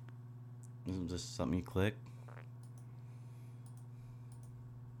 Isn't this something you click?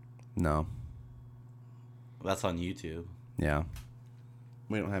 No. That's on YouTube. Yeah.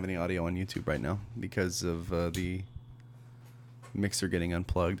 We don't have any audio on YouTube right now because of the mixer getting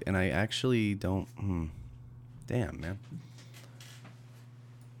unplugged, and I actually don't. Damn, man.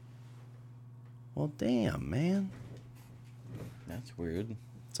 Well, damn, man. That's weird.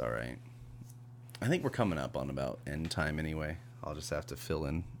 It's all right. I think we're coming up on about end time anyway. I'll just have to fill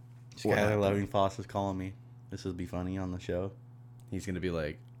in. Skylar Loving Foss is calling me. This will be funny on the show. He's gonna be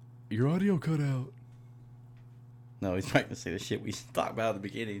like, "Your audio cut out." No, he's not gonna say the shit we talked about at the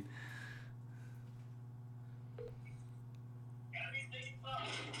beginning.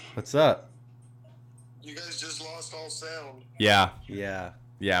 What's up? You guys just lost all sound. Yeah,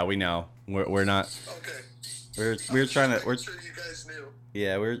 Yeah, we know. We're not. Okay. we're trying to. We're sure you guys knew.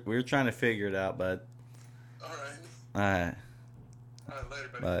 Yeah, we're trying to figure it out, bud. All right. All right, All right, later,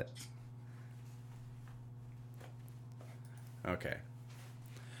 buddy. but Okay.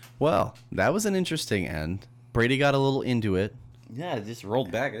 Well, that was an interesting end. Brady got a little into it, yeah, it just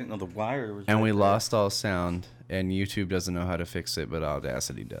rolled back. I didn't know the wire was. and right we there. lost all sound, and YouTube doesn't know how to fix it, but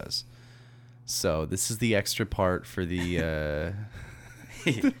Audacity does. So this is the extra part for the...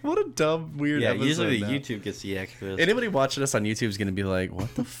 What a dumb, weird Yeah, episode usually now. YouTube gets the extras. Anybody watching us on YouTube is going to be like,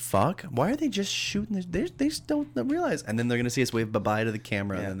 what the fuck? Why are they just shooting this? They just don't realize. And then they're going to see us wave bye-bye to the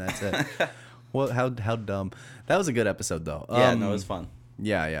camera, Yeah. and then that's it. Well, how dumb. That was a good episode, though. Yeah, no, it was fun.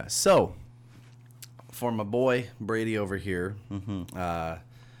 Yeah. So, for my boy Brady over here,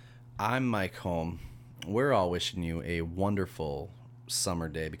 I'm Mike Holm. We're all wishing you a wonderful summer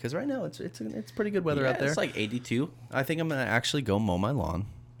day, because right now it's pretty good weather out there. It's like 82. I think I'm gonna actually go mow my lawn.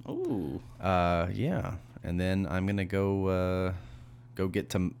 Ooh. Yeah, and then I'm gonna go get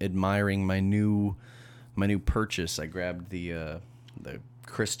to admiring my new purchase. I grabbed the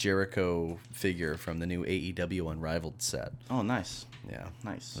Chris Jericho figure from the new AEW Unrivaled set. Oh, nice. Yeah,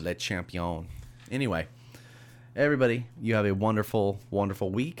 Nice. Le Champion. Anyway, everybody, you have a wonderful, wonderful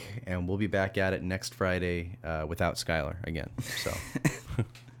week, and we'll be back at it next Friday without Skylar again. So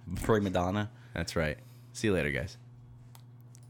Troy Madonna. that's right. See you later, guys.